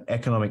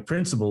 economic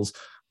principles,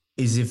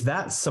 is if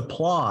that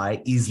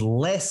supply is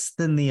less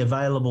than the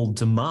available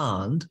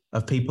demand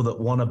of people that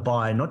want to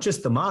buy not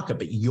just the market,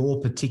 but your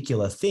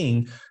particular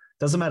thing,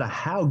 doesn't matter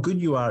how good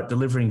you are at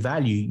delivering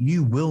value,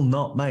 you will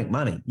not make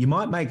money. You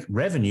might make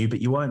revenue, but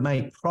you won't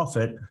make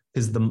profit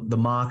because the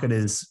market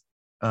is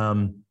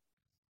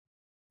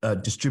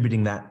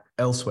distributing that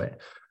elsewhere.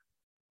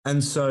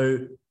 And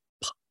so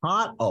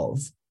part of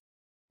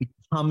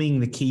becoming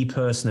the key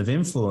person of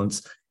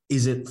influence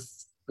is it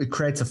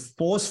creates a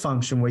force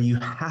function where you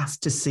have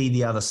to see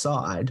the other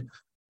side,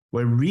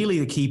 where really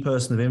the key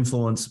person of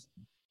influence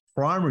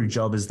primary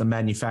job is the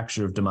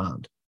manufacture of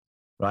demand,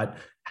 right?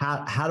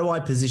 How do I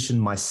position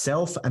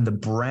myself and the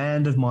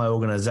brand of my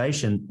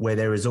organization where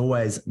there is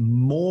always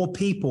more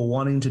people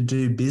wanting to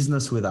do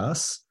business with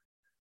us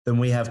than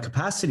we have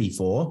capacity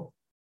for,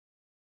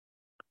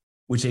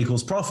 which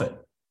equals profit,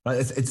 right?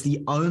 It's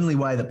the only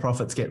way that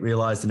profits get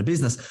realized in a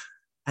business.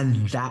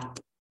 And that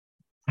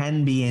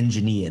can be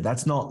engineered.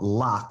 That's not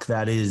luck.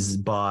 That is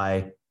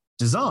by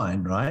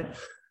design, right?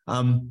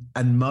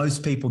 And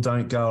most people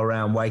don't go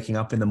around waking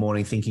up in the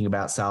morning thinking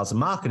about sales and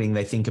marketing.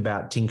 They think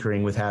about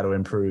tinkering with how to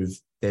improve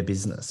their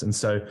business. And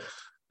so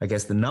I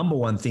guess the number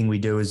one thing we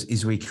do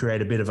is we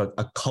create a bit of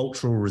a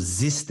cultural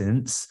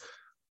resistance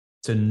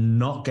to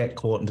not get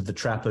caught into the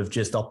trap of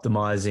just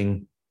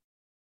optimizing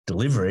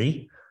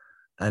delivery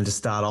and to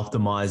start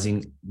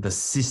optimizing the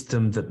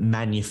system that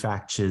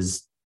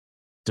manufactures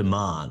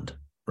demand,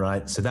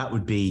 right? So that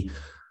would be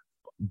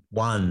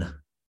one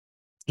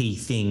key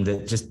thing,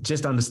 that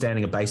just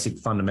understanding the basic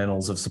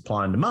fundamentals of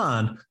supply and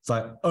demand. It's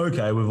like,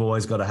 okay, we've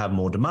always got to have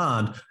more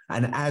demand.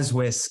 And as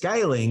we're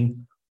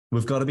scaling,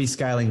 we've got to be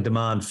scaling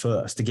demand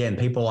first. Again,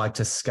 people like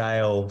to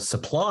scale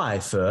supply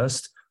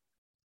first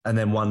and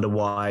then wonder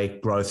why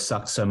growth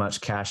sucks so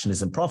much cash and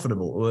isn't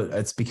profitable.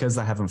 It's because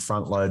they haven't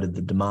front loaded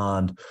the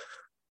demand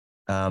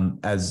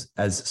as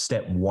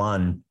step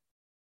one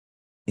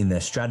in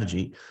their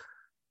strategy.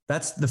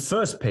 That's the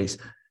first piece.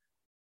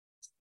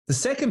 The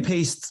second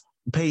piece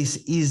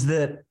is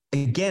that,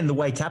 again, the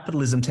way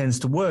capitalism tends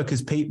to work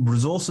is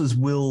resources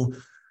will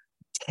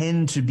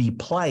tend to be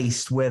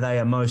placed where they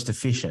are most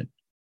efficient,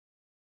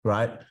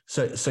 right?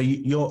 So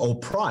you're all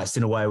priced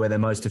in a way where they're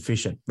most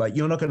efficient. Like,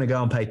 you're not going to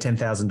go and pay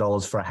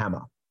 $10,000 for a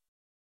hammer.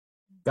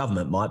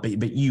 Government might,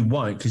 but you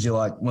won't, because you're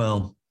like,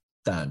 well,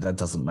 that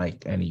doesn't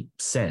make any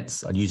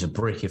sense. I'd use a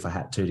brick if I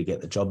had to get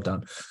the job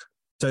done.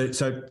 So it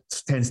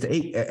tends to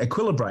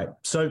equilibrate.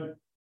 So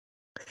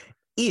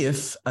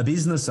if a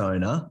business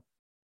owner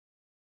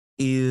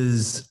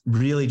is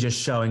really just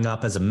showing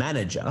up as a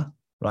manager,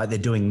 right? They're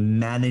doing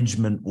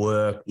management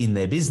work in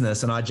their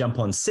business, and I jump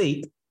on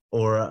Seek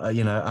or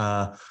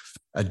a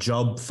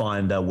job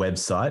finder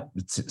website.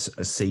 It's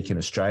a Seek in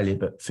Australia,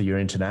 but for your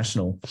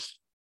international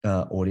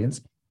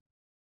audience,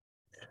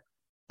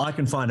 I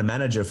can find a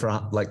manager for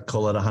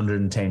call it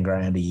 110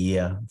 grand a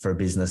year for a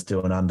business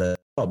doing under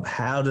job.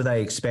 How do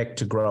they expect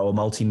to grow a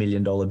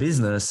multi-million-dollar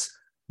business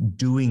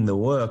doing the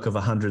work of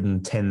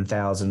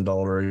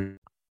 $110,000?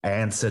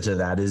 Answer to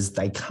that is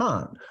they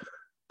can't.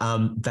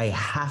 They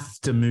have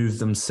to move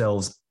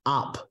themselves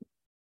up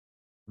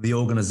the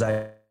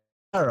organization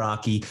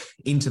hierarchy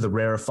into the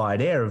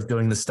rarefied air of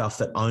doing the stuff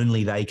that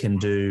only they can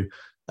do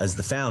as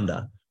the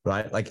founder,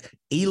 right? Like,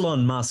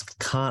 Elon Musk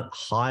can't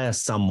hire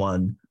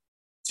someone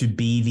to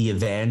be the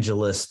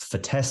evangelist for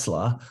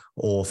Tesla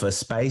or for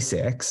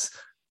SpaceX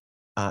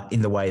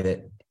in the way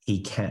that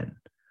he can,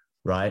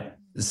 right?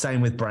 Same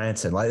with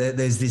Branson. Like,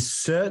 there's this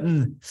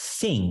certain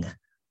thing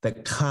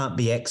that can't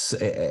be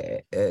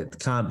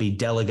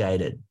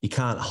delegated. You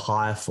can't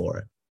hire for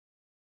it.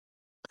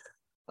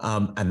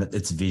 And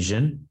it's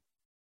vision,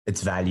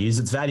 it's values,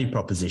 it's value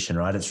proposition,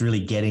 right? It's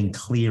really getting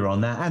clear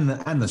on that,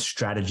 and the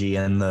strategy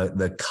and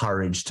the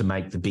courage to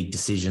make the big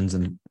decisions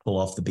and pull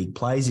off the big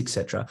plays,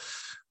 etc.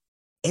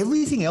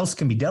 Everything else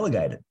can be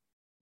delegated.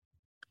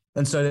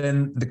 And so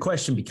then the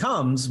question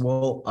becomes,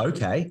 well,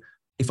 okay,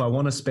 if I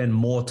want to spend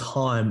more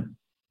time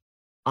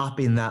up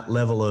in that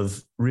level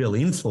of real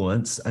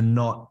influence and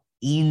not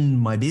in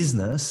my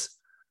business,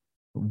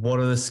 what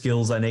are the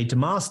skills I need to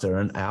master?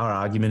 And our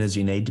argument is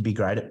you need to be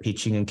great at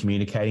pitching and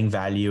communicating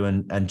value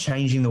and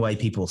changing the way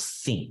people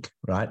think,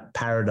 right?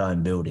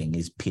 Paradigm building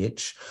is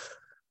pitch.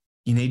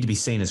 You need to be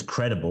seen as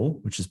credible,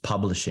 which is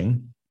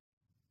publishing.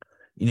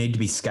 You need to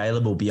be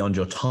scalable beyond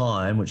your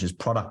time, which is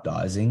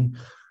productizing.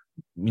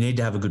 You need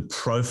to have a good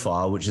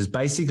profile, which is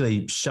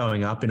basically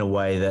showing up in a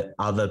way that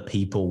other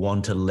people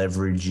want to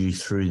leverage you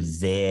through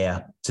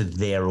to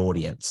their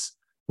audience,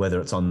 whether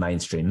it's on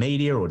mainstream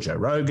media or Joe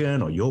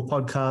Rogan or your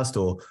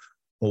podcast or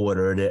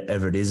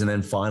whatever it is. And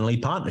then finally,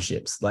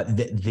 partnerships, like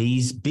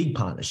these big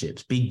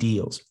partnerships, big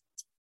deals.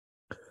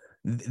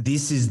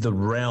 This is the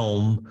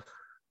realm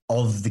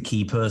of the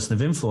key person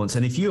of influence.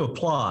 And if you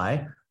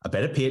apply a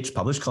better pitch,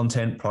 publish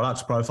content,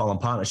 products, profile, and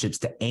partnerships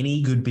to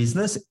any good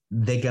business,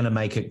 they're going to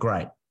make it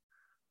great.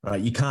 Right?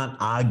 You can't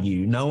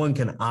argue. No one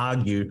can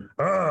argue,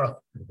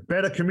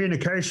 better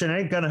communication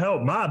ain't going to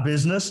help my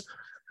business.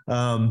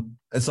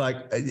 It's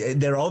like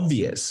they're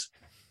obvious.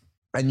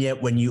 And yet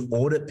when you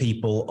audit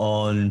people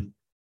on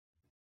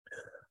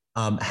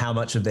how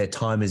much of their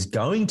time is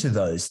going to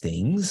those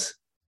things,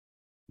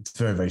 it's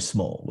very, very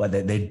small. Like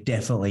they're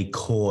definitely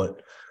caught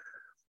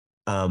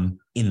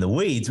in the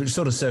weeds, which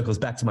sort of circles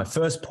back to my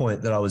first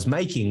point that I was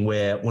making,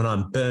 where when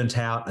I'm burnt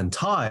out and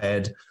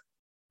tired,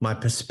 my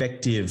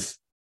perspective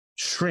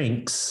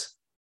shrinks,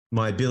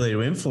 my ability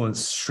to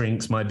influence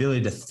shrinks, my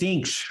ability to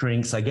think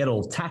shrinks. I get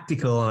all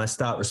tactical and I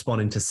start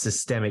responding to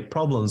systemic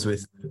problems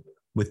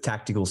with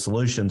tactical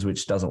solutions,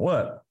 which doesn't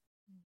work.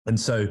 And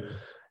so,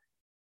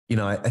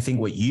 I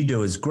think what you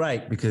do is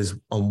great, because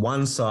on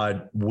one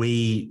side,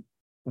 we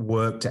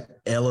work to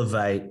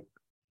elevate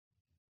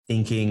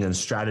thinking and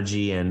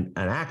strategy and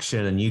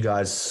action, and you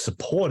guys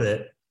support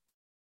it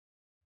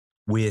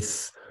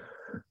with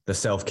the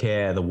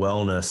self-care, the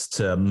wellness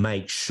to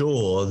make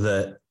sure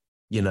that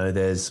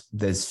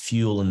there's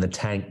fuel in the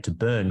tank to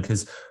burn.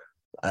 Because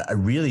I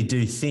really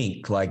do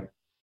think, like,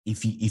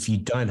 if you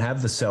don't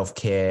have the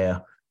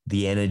self-care,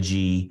 the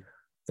energy,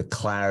 the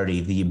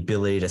clarity, the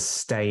ability to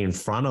stay in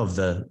front of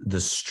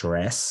the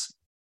stress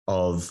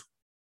of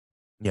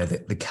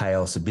the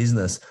chaos of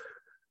business,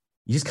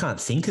 you just can't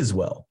think as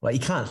well. Like, you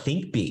can't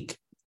think big.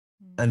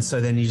 And so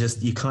then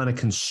you're kind of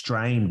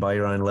constrained by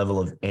your own level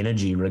of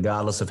energy,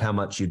 regardless of how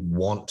much you'd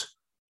want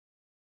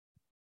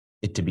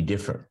it to be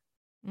different.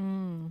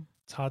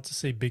 It's hard to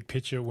see big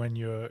picture when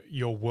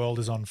your world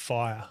is on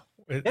fire.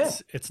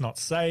 It's not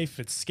safe.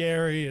 It's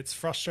scary. It's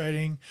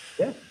frustrating.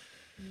 Yeah.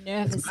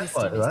 Nervous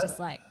system is just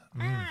like,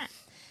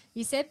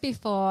 You said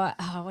before,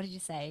 what did you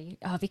say?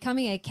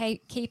 Becoming a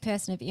key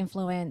person of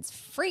influence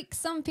freaks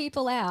some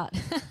people out.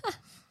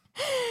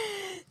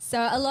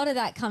 So a lot of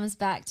that comes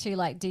back to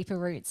like deeper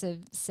roots of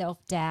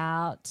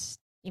self-doubt,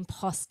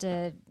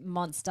 imposter,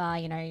 monster,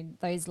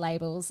 those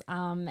labels.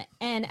 And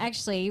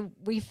actually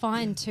we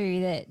find too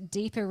that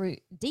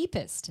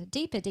deepest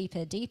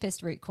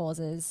root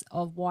causes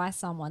of why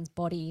someone's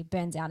body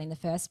burns out in the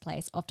first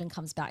place often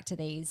comes back to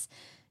these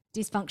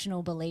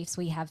dysfunctional beliefs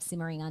we have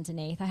simmering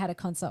underneath. I had a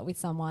consult with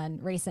someone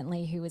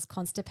recently who was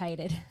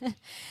constipated.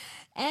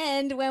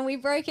 And when we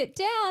broke it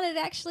down, it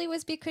actually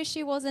was because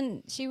she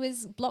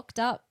was blocked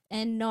up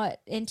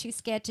and too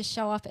scared to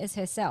show up as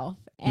herself.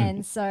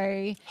 And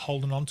so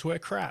holding on to her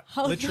crap,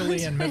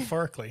 literally and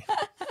metaphorically.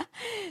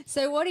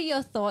 So what are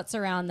your thoughts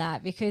around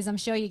that? Because I'm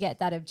sure you get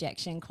that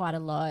objection quite a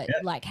lot. Yeah.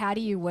 Like, how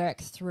do you work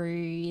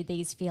through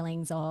these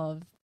feelings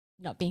of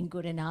not being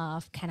good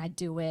enough? Can I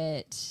do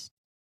it?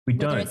 We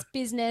Whether don't. it's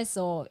business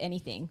or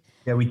anything.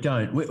 Yeah, we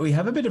don't. We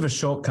have a bit of a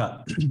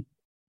shortcut,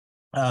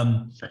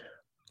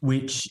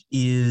 which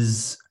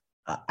is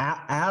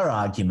our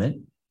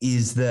argument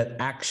is that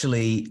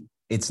actually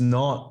it's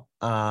not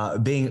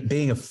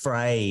being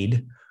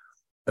afraid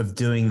of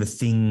doing the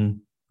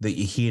thing that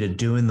you're here to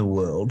do in the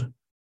world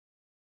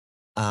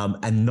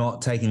and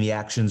not taking the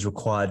actions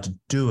required to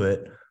do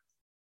it.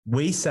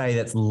 We say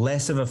that's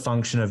less of a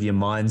function of your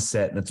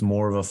mindset and it's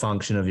more of a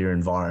function of your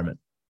environment.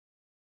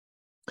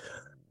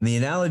 And the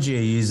analogy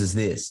I use is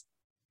this.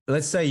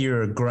 Let's say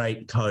you're a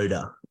great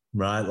coder,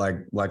 right?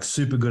 Like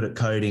super good at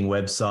coding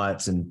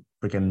websites and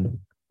freaking,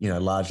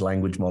 large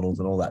language models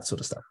and all that sort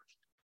of stuff.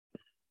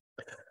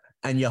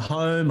 And you're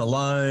home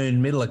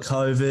alone, middle of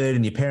COVID,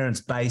 in your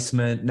parents'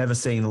 basement, never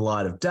seeing the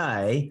light of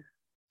day.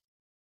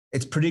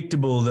 It's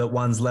predictable that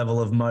one's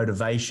level of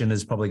motivation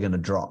is probably going to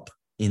drop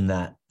in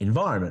that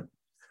environment.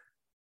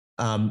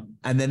 And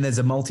then there's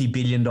a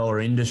multi-billion-dollar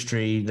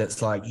industry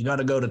that's like, you got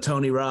to go to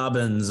Tony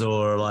Robbins,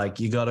 or like,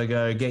 you got to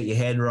go get your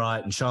head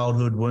right and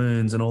childhood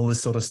wounds and all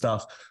this sort of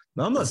stuff.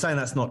 Now, I'm not saying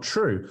that's not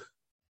true,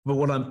 but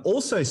what I'm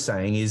also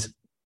saying is,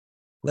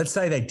 let's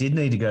say they did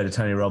need to go to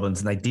Tony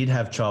Robbins and they did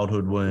have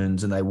childhood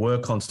wounds and they were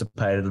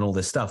constipated and all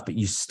this stuff, but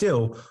you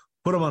still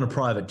put them on a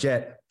private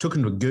jet, took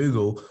them to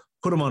Google,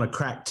 put them on a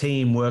crack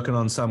team working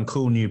on some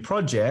cool new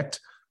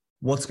project.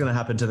 What's going to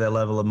happen to their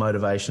level of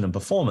motivation and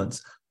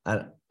performance?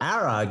 And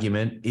our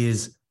argument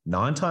is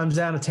 9 times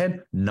out of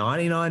 10,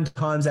 99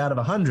 times out of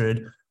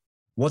 100,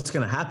 what's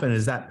going to happen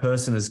is that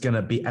person is going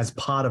to be, as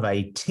part of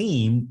a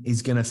team,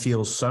 is going to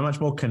feel so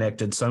much more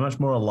connected, so much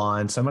more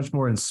aligned, so much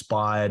more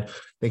inspired.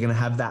 They're going to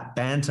have that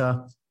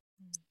banter.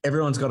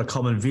 Everyone's got a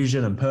common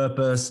vision and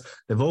purpose.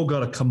 They've all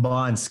got a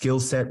combined skill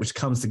set, which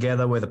comes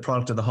together where the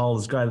product of the whole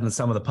is greater than the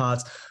sum of the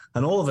parts.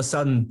 And all of a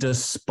sudden,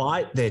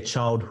 despite their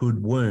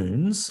childhood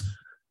wounds,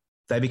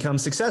 they become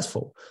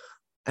successful.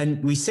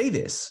 And we see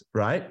this,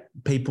 right?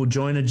 People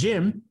join a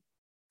gym.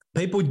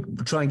 People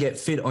try and get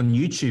fit on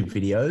YouTube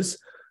videos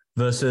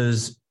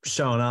versus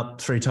showing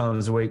up 3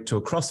 times a week to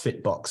a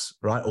CrossFit box,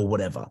 right? Or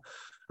whatever.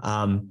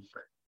 When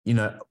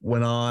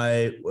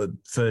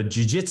for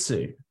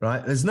jiu-jitsu,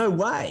 right? There's no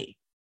way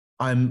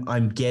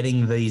I'm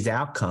getting these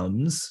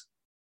outcomes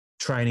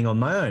training on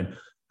my own.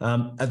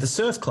 At the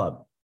surf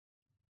club,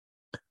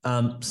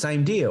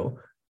 same deal.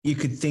 You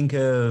could think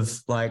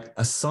of like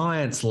a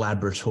science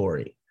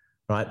laboratory,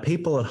 right?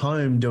 People at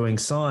home doing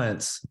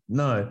science.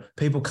 No,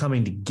 people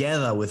coming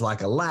together with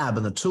like a lab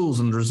and the tools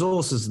and the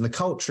resources and the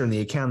culture and the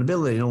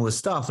accountability and all this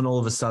stuff. And all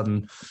of a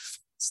sudden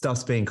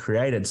stuff's being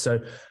created. So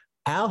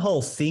our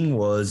whole thing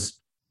was,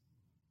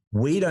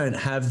 we don't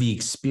have the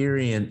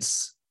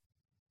experience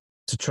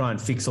to try and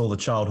fix all the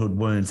childhood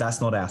wounds. That's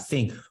not our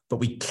thing, but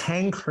we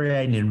can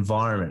create an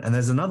environment. And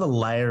there's another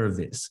layer of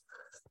this,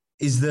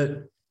 is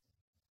that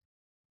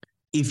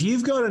if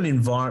you've got an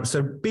environment,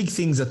 so big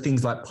things are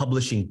things like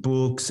publishing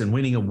books and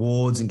winning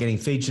awards and getting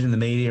featured in the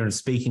media and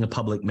speaking a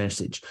public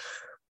message.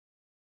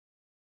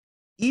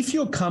 If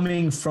you're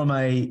coming from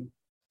a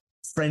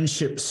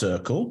friendship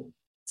circle,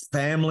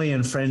 family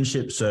and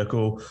friendship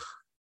circle,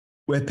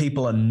 where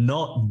people are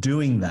not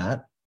doing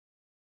that,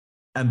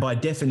 and by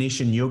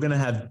definition, you're going to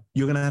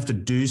have to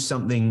do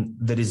something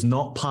that is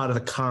not part of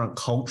the current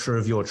culture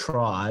of your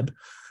tribe,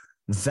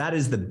 that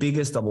is the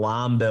biggest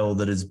alarm bell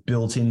that is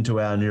built into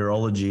our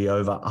neurology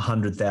over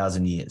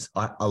 100,000 years.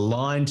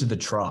 Align to the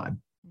tribe.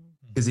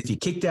 Because if you're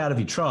kicked out of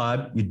your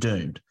tribe, you're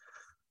doomed.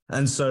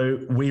 And so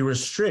we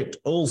restrict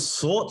all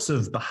sorts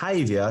of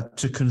behavior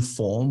to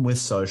conform with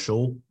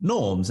social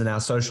norms. And our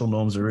social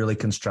norms are really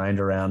constrained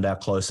around our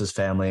closest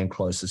family and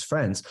closest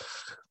friends.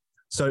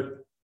 So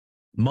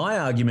my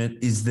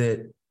argument is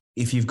that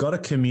if you've got a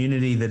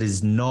community that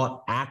is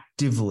not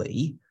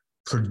actively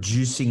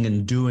producing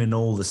and doing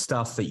all the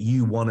stuff that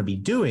you want to be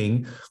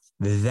doing,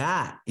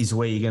 that is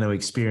where you're going to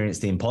experience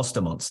the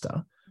imposter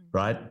monster,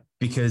 right?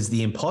 Because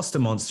the imposter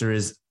monster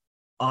is,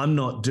 I'm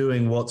not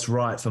doing what's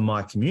right for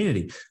my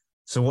community.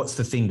 So what's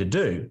the thing to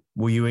do?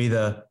 Well, you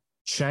either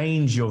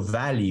change your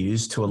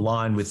values to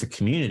align with the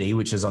community,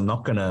 which is, I'm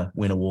not going to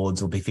win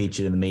awards or be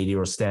featured in the media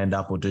or stand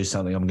up or do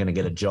something. I'm going to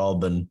get a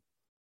job and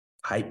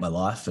hate my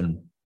life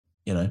and,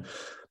 you know,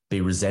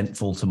 be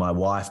resentful to my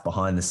wife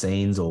behind the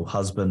scenes or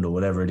husband or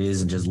whatever it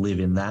is and just live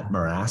in that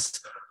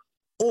morass.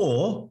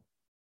 Or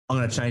I'm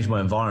going to change my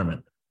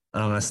environment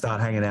and I'm going to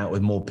start hanging out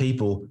with more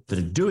people that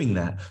are doing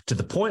that, to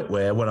the point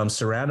where when I'm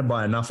surrounded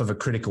by enough of a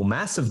critical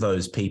mass of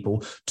those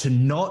people to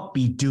not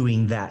be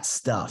doing that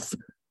stuff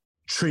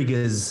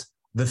triggers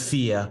the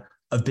fear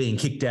of being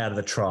kicked out of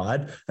the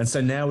tribe. And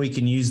so now we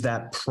can use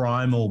that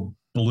primal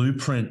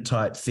blueprint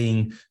type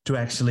thing to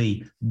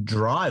actually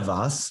drive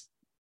us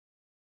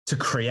to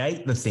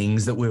create the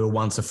things that we were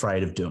once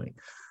afraid of doing.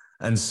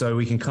 And so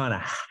we can kind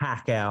of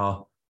hack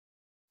our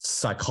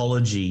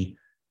psychology,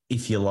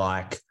 if you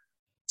like,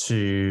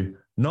 to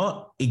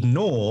not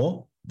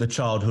ignore the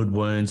childhood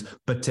wounds,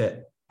 but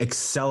to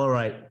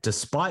accelerate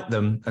despite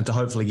them, and to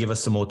hopefully give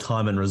us some more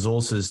time and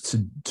resources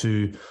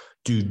to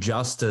do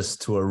justice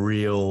to a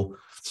real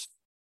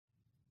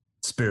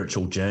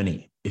spiritual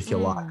journey, if you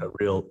like,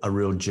 a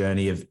real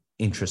journey of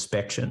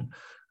introspection.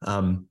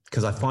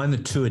 Because I find the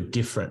two are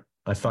different.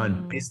 I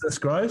find business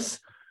growth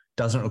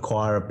doesn't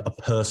require a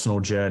personal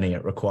journey.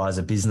 It requires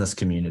a business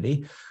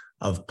community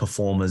of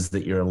performers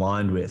that you're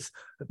aligned with.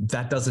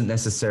 That doesn't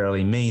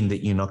necessarily mean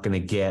that you're not going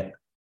to get,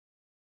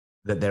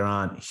 that there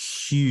aren't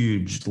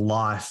huge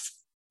life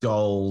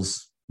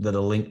goals that are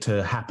linked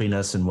to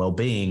happiness and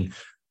well-being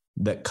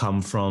that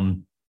come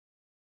from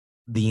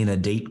the inner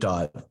deep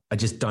dive. I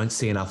just don't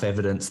see enough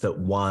evidence that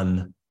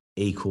one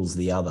equals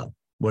the other.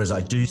 Whereas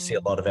I do see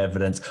a lot of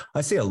evidence.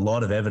 I see a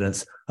lot of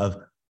evidence of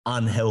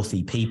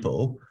unhealthy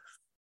people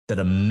that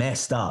are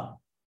messed up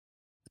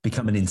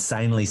becoming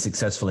insanely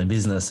successful in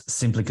business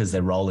simply because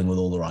they're rolling with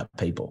all the right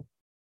people.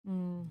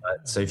 Right?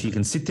 So if you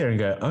can sit there and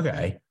go,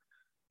 okay,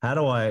 how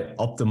do I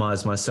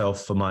optimize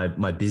myself for my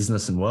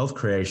business and wealth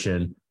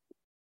creation?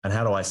 And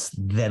how do I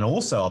then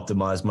also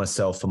optimize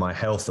myself for my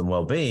health and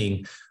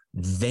well-being?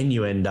 Then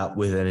you end up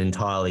with an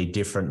entirely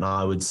different, and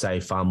I would say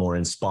far more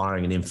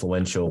inspiring and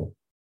influential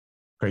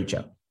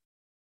creature.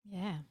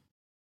 Yeah.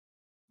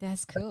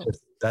 That's cool.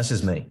 That's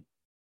just me.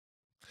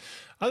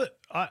 I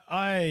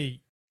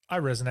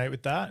resonate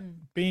with that.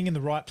 Being in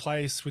the right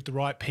place with the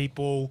right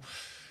people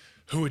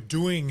who are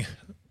doing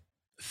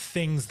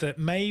things that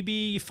maybe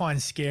you find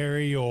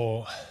scary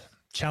or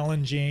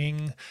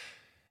challenging,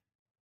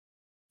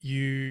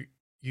 you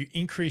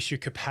increase your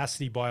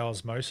capacity by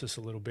osmosis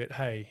a little bit.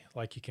 Hey,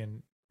 like you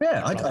can.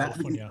 Yeah,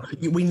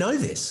 we know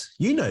this.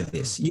 You know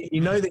this.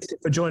 You know this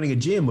for joining a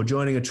gym or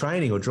joining a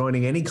training or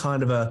joining any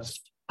kind of a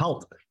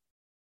cult.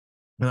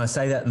 And I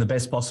say that in the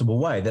best possible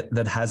way,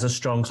 that has a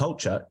strong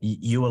culture.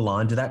 You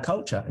align to that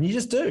culture, and you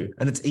just do.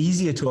 And it's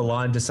easier to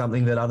align to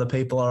something that other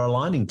people are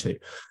aligning to,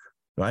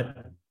 right?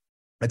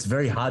 It's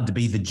very hard to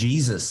be the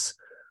Jesus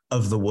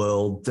of the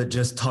world that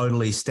just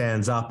totally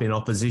stands up in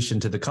opposition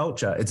to the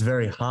culture. It's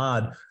very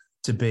hard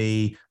to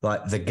be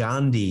like the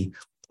Gandhi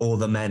or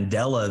the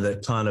Mandela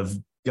that kind of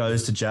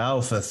goes to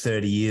jail for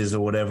 30 years or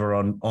whatever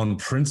on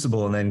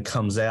principle and then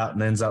comes out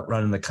and ends up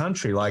running the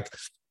country. Like,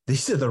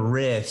 these are the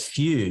rare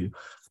few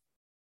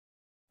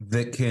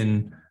that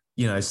can,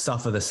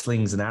 suffer the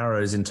slings and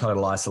arrows in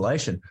total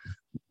isolation.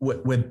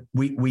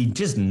 We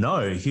just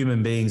know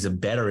human beings are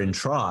better in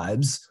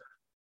tribes.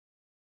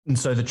 And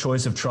so the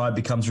choice of tribe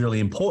becomes really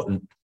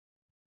important.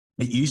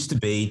 It used to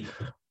be,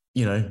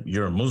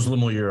 you're a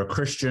Muslim or you're a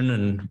Christian,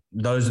 and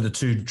those are the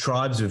two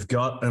tribes we've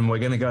got, and we're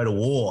going to go to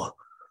war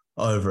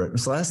over it.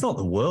 So that's not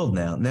the world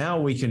now. Now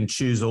we can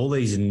choose all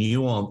these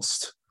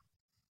nuanced,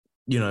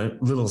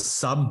 little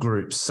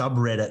subgroups,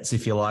 subreddits,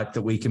 if you like,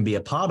 that we can be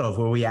a part of,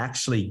 where we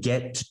actually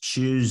get to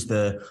choose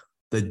the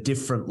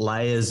different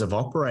layers of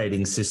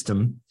operating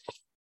system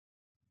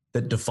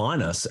that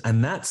define us.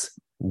 And that's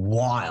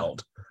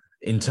wild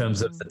in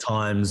terms of the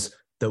times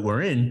that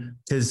we're in,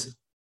 because,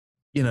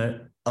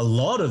 a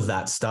lot of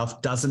that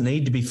stuff doesn't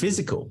need to be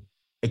physical.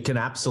 It can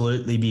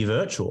absolutely be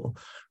virtual,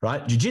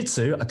 right?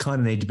 Jiu-jitsu, I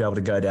kind of need to be able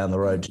to go down the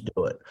road to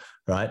do it,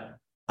 right?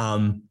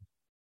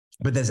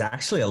 But there's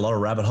actually a lot of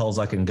rabbit holes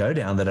I can go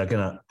down that are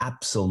going to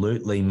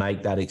absolutely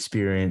make that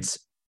experience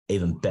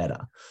even better.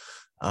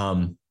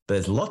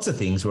 There's lots of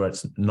things where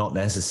it's not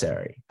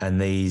necessary.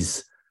 And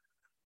these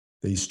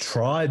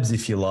tribes,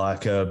 if you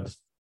like, are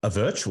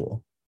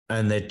virtual,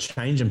 and they're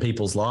changing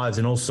people's lives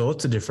in all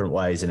sorts of different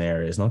ways and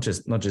areas, not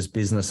just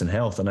business and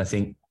health. And I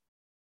think,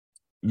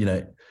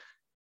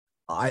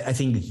 I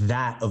think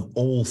that of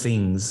all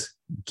things,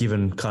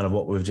 given kind of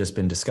what we've just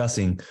been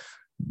discussing,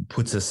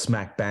 puts us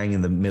smack bang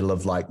in the middle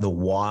of like the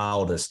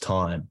wildest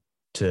time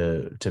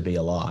to be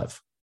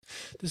alive.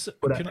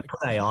 Put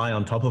AI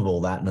on top of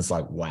all that, and it's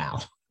like,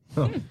 wow.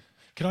 Can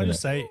I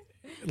just say,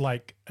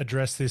 like,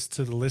 address this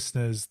to the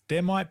listeners?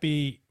 There might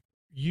be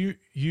you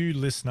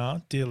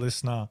listener, dear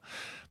listener,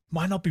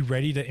 might not be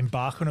ready to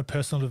embark on a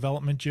personal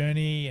development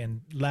journey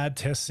and lab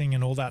testing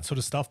and all that sort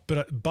of stuff,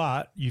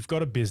 but you've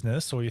got a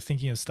business, or you're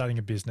thinking of starting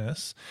a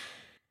business,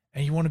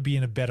 and you want to be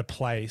in a better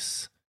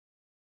place.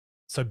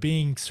 So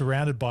being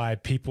surrounded by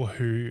people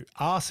who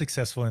are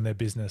successful in their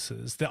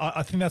businesses,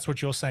 I think that's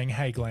what you're saying.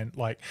 Hey, Glenn,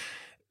 like,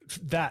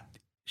 that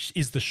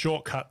is the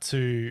shortcut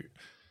to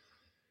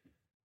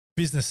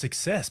business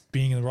success,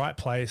 being in the right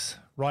place,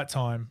 right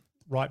time,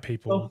 right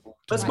people. Well,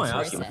 that's Right my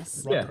process.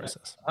 argument. Right Yeah.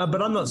 process.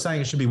 But I'm not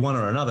saying it should be one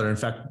or another. In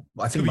fact,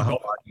 I think be my whole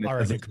both. I argument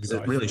reckon of it could be is it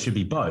both. really should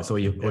be both, or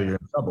you're in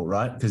trouble,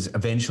 right? Because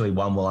eventually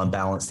one will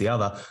unbalance the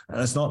other,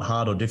 and it's not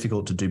hard or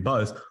difficult to do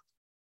both.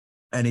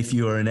 And if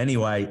you are in any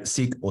way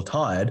sick or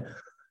tired,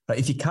 but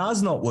if your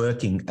car's not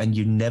working and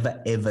you've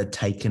never ever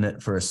taken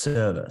it for a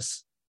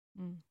service,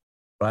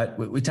 right?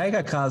 We take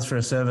our cars for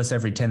a service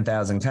every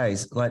 10,000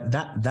 Ks. Like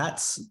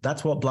that's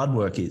what blood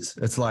work is.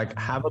 It's like,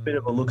 have a bit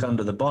of a look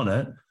under the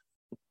bonnet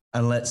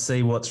and let's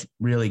see what's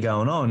really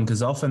going on.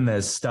 Because often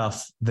there's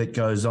stuff that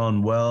goes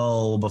on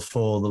well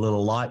before the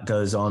little light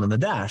goes on in the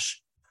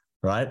dash,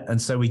 right?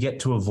 And so we get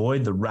to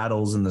avoid the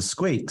rattles and the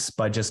squeaks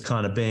by just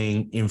kind of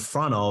being in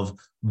front of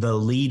the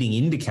leading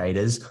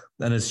indicators.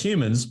 And as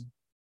humans,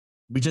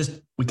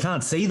 we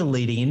can't see the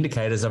leading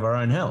indicators of our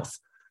own health.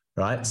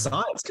 Right?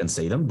 Science can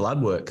see them,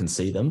 blood work can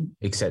see them,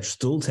 except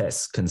stool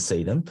tests can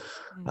see them.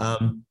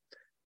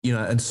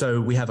 And so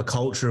we have a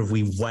culture of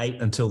we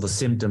wait until the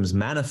symptoms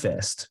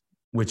manifest,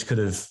 which could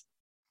have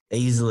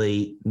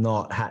easily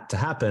not had to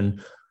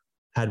happen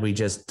had we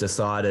just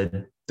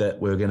decided that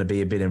we were going to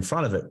be a bit in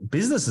front of it.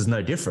 Business is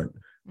no different.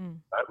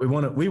 Right? We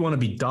want to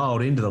be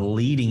dialed into the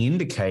leading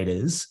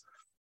indicators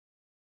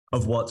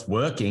of what's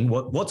working,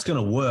 what's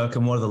going to work,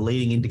 and what are the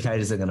leading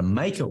indicators that are going to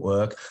make it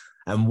work.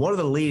 And what are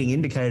the leading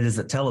indicators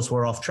that tell us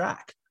we're off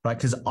track, right?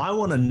 Because I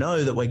want to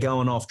know that we're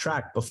going off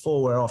track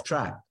before we're off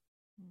track.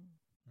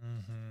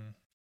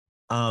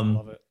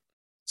 Love it.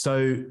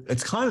 So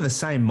it's kind of the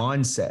same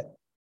mindset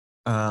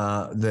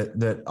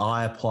that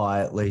I apply,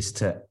 at least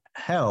to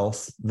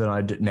health, that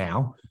I do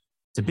now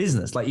to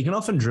business. Like you can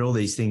often drill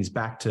these things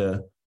back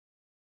to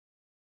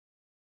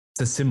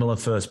similar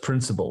first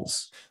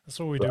principles. That's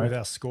what we do with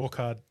our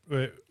scorecard.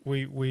 We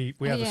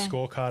have a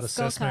scorecard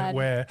assessment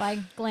where by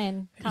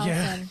Glen,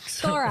 Carlson.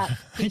 Score up,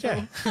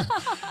 people.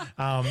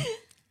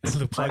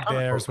 The plug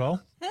there as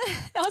well.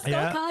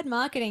 Scorecard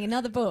marketing,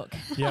 another book.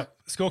 Yep,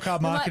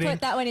 scorecard marketing. We might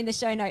put that one in the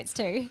show notes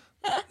too.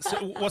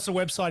 So what's the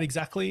website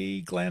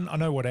exactly, Glenn? I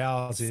know what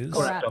ours is.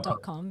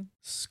 Scoreapp.com.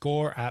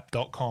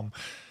 Scoreapp.com.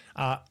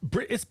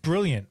 It's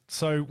brilliant.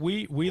 So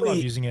we love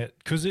using it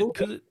because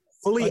it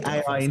fully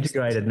AI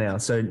integrated now.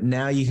 So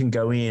now you can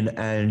go in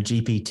and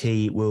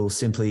GPT will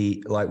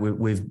simply, like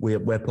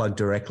we're plugged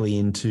directly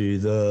into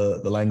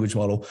the language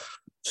model.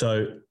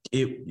 So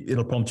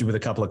it'll prompt you with a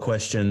couple of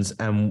questions,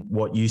 and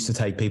what used to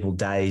take people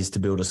days to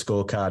build a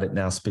scorecard, it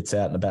now spits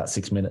out in about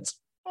 6 minutes.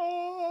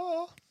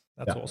 Oh,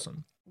 that's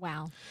awesome.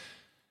 Wow.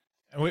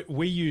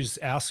 We use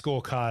our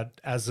scorecard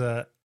as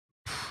a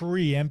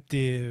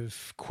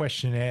preemptive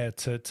questionnaire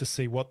to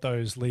see what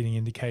those leading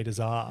indicators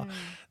are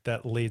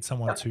that lead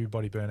someone to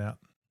body burnout.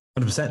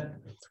 100%.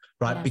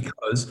 Right. Yeah.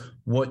 Because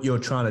what you're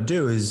trying to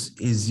do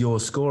is your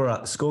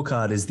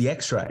scorecard is the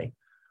X-ray,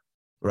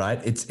 right?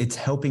 It's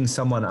helping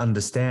someone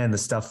understand the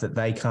stuff that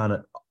they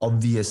can't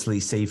obviously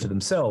see for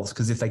themselves.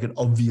 Because if they could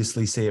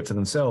obviously see it for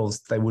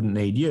themselves, they wouldn't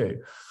need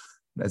you.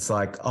 It's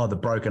like, oh, the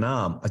broken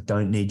arm. I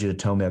don't need you to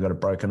tell me I got a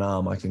broken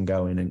arm. I can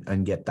go in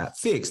and get that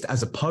fixed,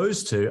 as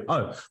opposed to,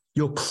 oh,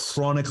 you're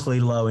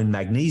chronically low in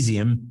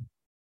magnesium.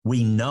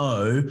 We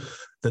know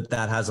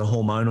that has a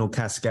hormonal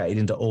cascade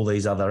into all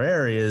these other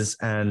areas,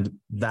 and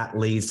that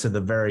leads to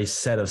the very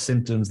set of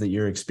symptoms that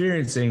you're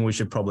experiencing. We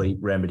should probably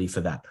remedy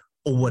for that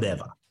or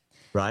whatever,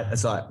 right?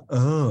 It's like,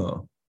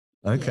 oh,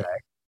 okay.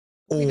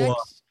 Yeah.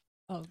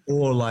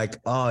 Or like,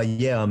 oh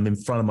yeah, I'm in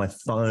front of my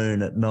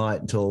phone at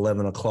night until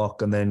 11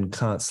 o'clock and then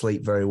can't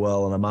sleep very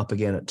well, and I'm up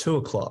again at 2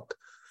 o'clock.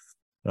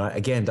 Right?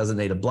 Again, doesn't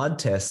need a blood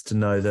test to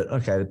know that,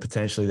 okay,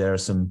 potentially there are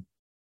some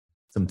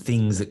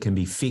things that can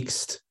be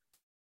fixed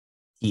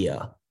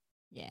here.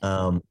 Yeah.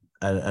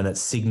 And it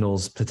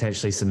signals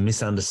potentially some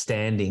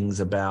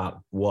misunderstandings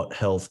about what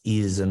health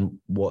is and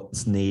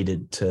what's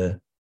needed to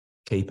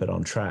keep it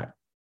on track.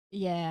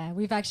 Yeah,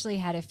 we've actually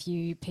had a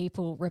few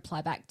people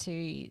reply back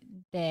to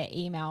their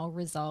email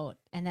result,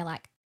 and they're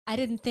like, I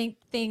didn't think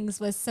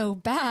things were so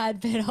bad,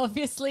 but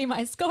obviously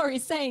my score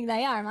is saying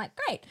they are. I'm like,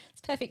 great,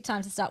 it's perfect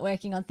time to start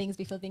working on things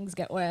before things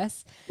get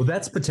worse. Well,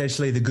 that's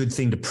potentially the good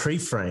thing to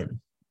pre-frame,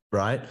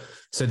 right?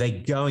 So they're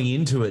going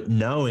into it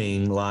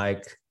knowing,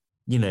 like,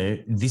 you know,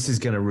 this is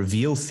going to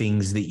reveal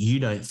things that you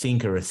don't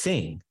think are a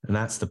thing. And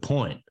that's the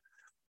point,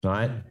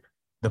 right?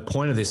 The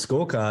point of this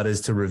scorecard is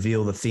to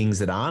reveal the things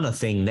that aren't a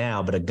thing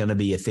now, but are going to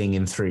be a thing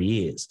in 3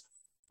 years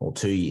or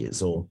 2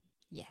 years or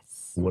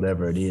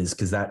whatever it is,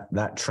 because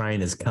that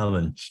train is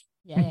coming.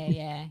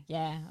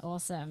 Yeah.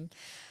 Awesome.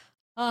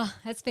 Oh,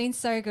 it's been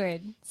so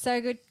good. So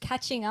good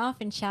catching up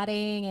and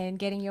chatting and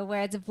getting your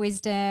words of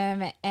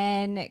wisdom.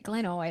 And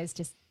Glen always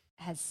just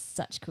has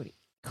such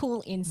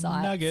cool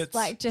insights. Nuggets.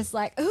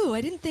 Oh,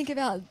 I didn't think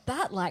about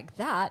that like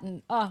that.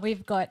 And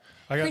we've got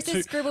Chris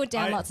has scribbled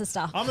down lots of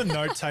stuff. I'm a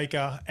note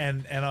taker,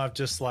 and I've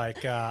just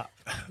like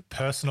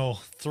personal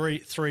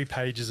three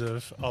pages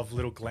of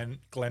little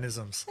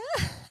Glenisms.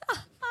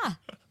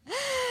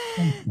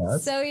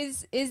 So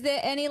is there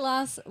any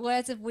last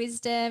words of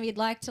wisdom you'd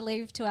like to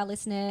leave to our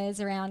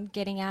listeners around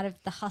getting out of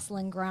the hustle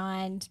and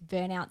grind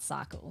burnout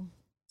cycle?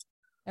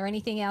 or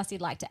anything else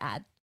you'd like to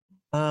add?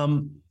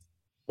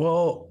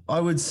 Well, I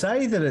would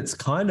say that it's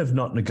kind of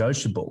not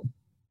negotiable.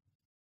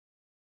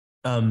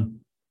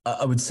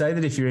 I would say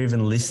that if you're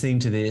even listening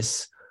to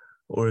this,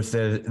 or if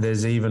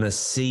there's even a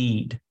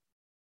seed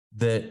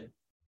that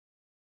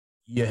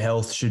your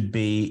health should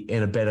be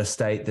in a better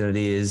state than it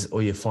is,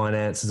 or your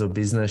finances or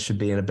business should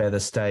be in a better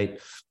state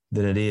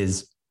than it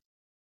is,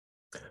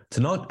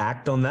 to not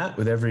act on that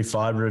with every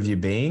fiber of your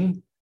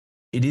being,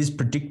 it is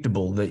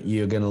predictable that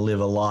you're going to live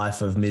a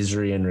life of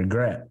misery and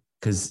regret,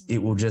 because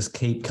it will just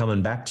keep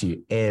coming back to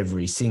you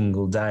every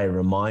single day,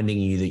 reminding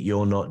you that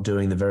you're not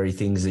doing the very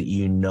things that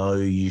you know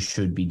you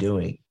should be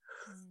doing.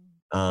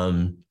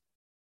 And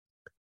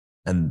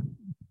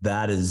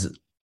that is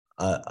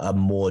a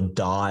more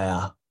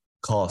dire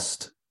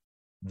cost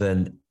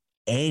than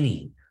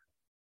any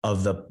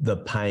of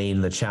the pain,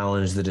 the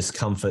challenge, the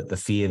discomfort, the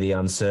fear, the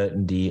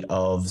uncertainty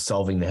of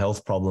solving the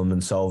health problem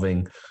and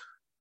solving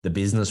the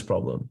business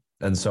problem.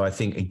 And so I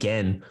think,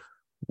 again,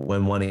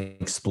 when one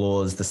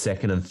explores the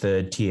second and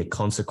third tier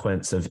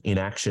consequence of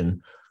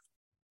inaction,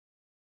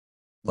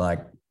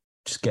 like,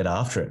 just get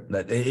after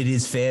it. It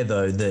is fair,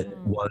 though, that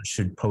one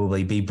should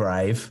probably be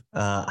brave,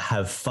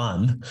 have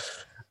fun,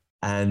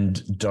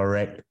 and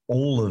direct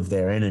all of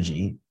their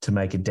energy to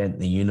make a dent in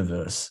the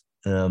universe.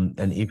 And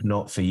if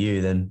not for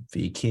you, then for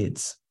your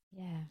kids.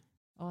 Yeah.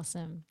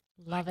 Awesome.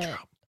 Love it.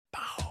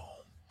 I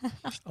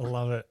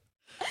love it.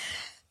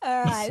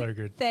 All right. So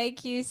good.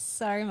 Thank you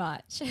so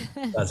much.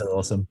 That's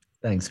awesome.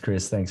 Thanks,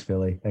 Chris. Thanks,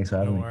 Philly. Thanks for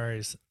having me. No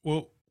worries.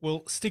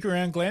 We'll stick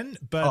around, Glenn.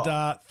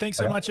 But thanks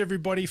so much,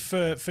 everybody,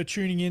 for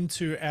tuning in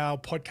to our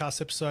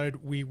podcast episode.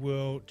 We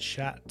will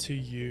chat to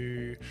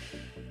you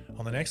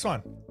on the next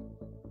one.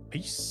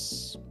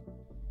 Peace.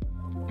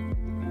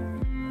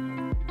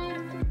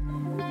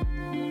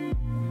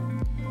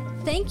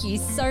 Thank you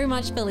so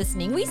much for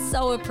listening. We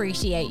so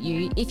appreciate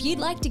you. If you'd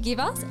like to give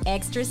us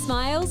extra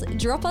smiles,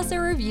 drop us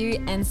a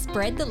review and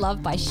spread the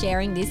love by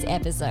sharing this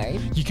episode.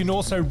 You can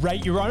also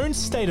rate your own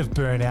state of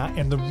burnout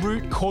and the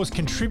root cause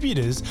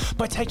contributors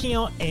by taking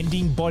our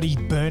Ending Body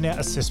Burnout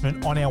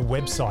assessment on our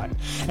website.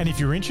 And if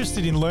you're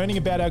interested in learning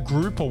about our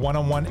group or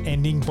one-on-one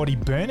Ending Body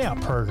Burnout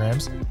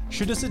programs,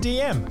 shoot us a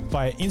DM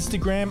via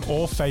Instagram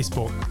or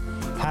Facebook.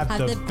 Have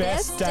the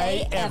best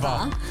day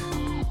ever.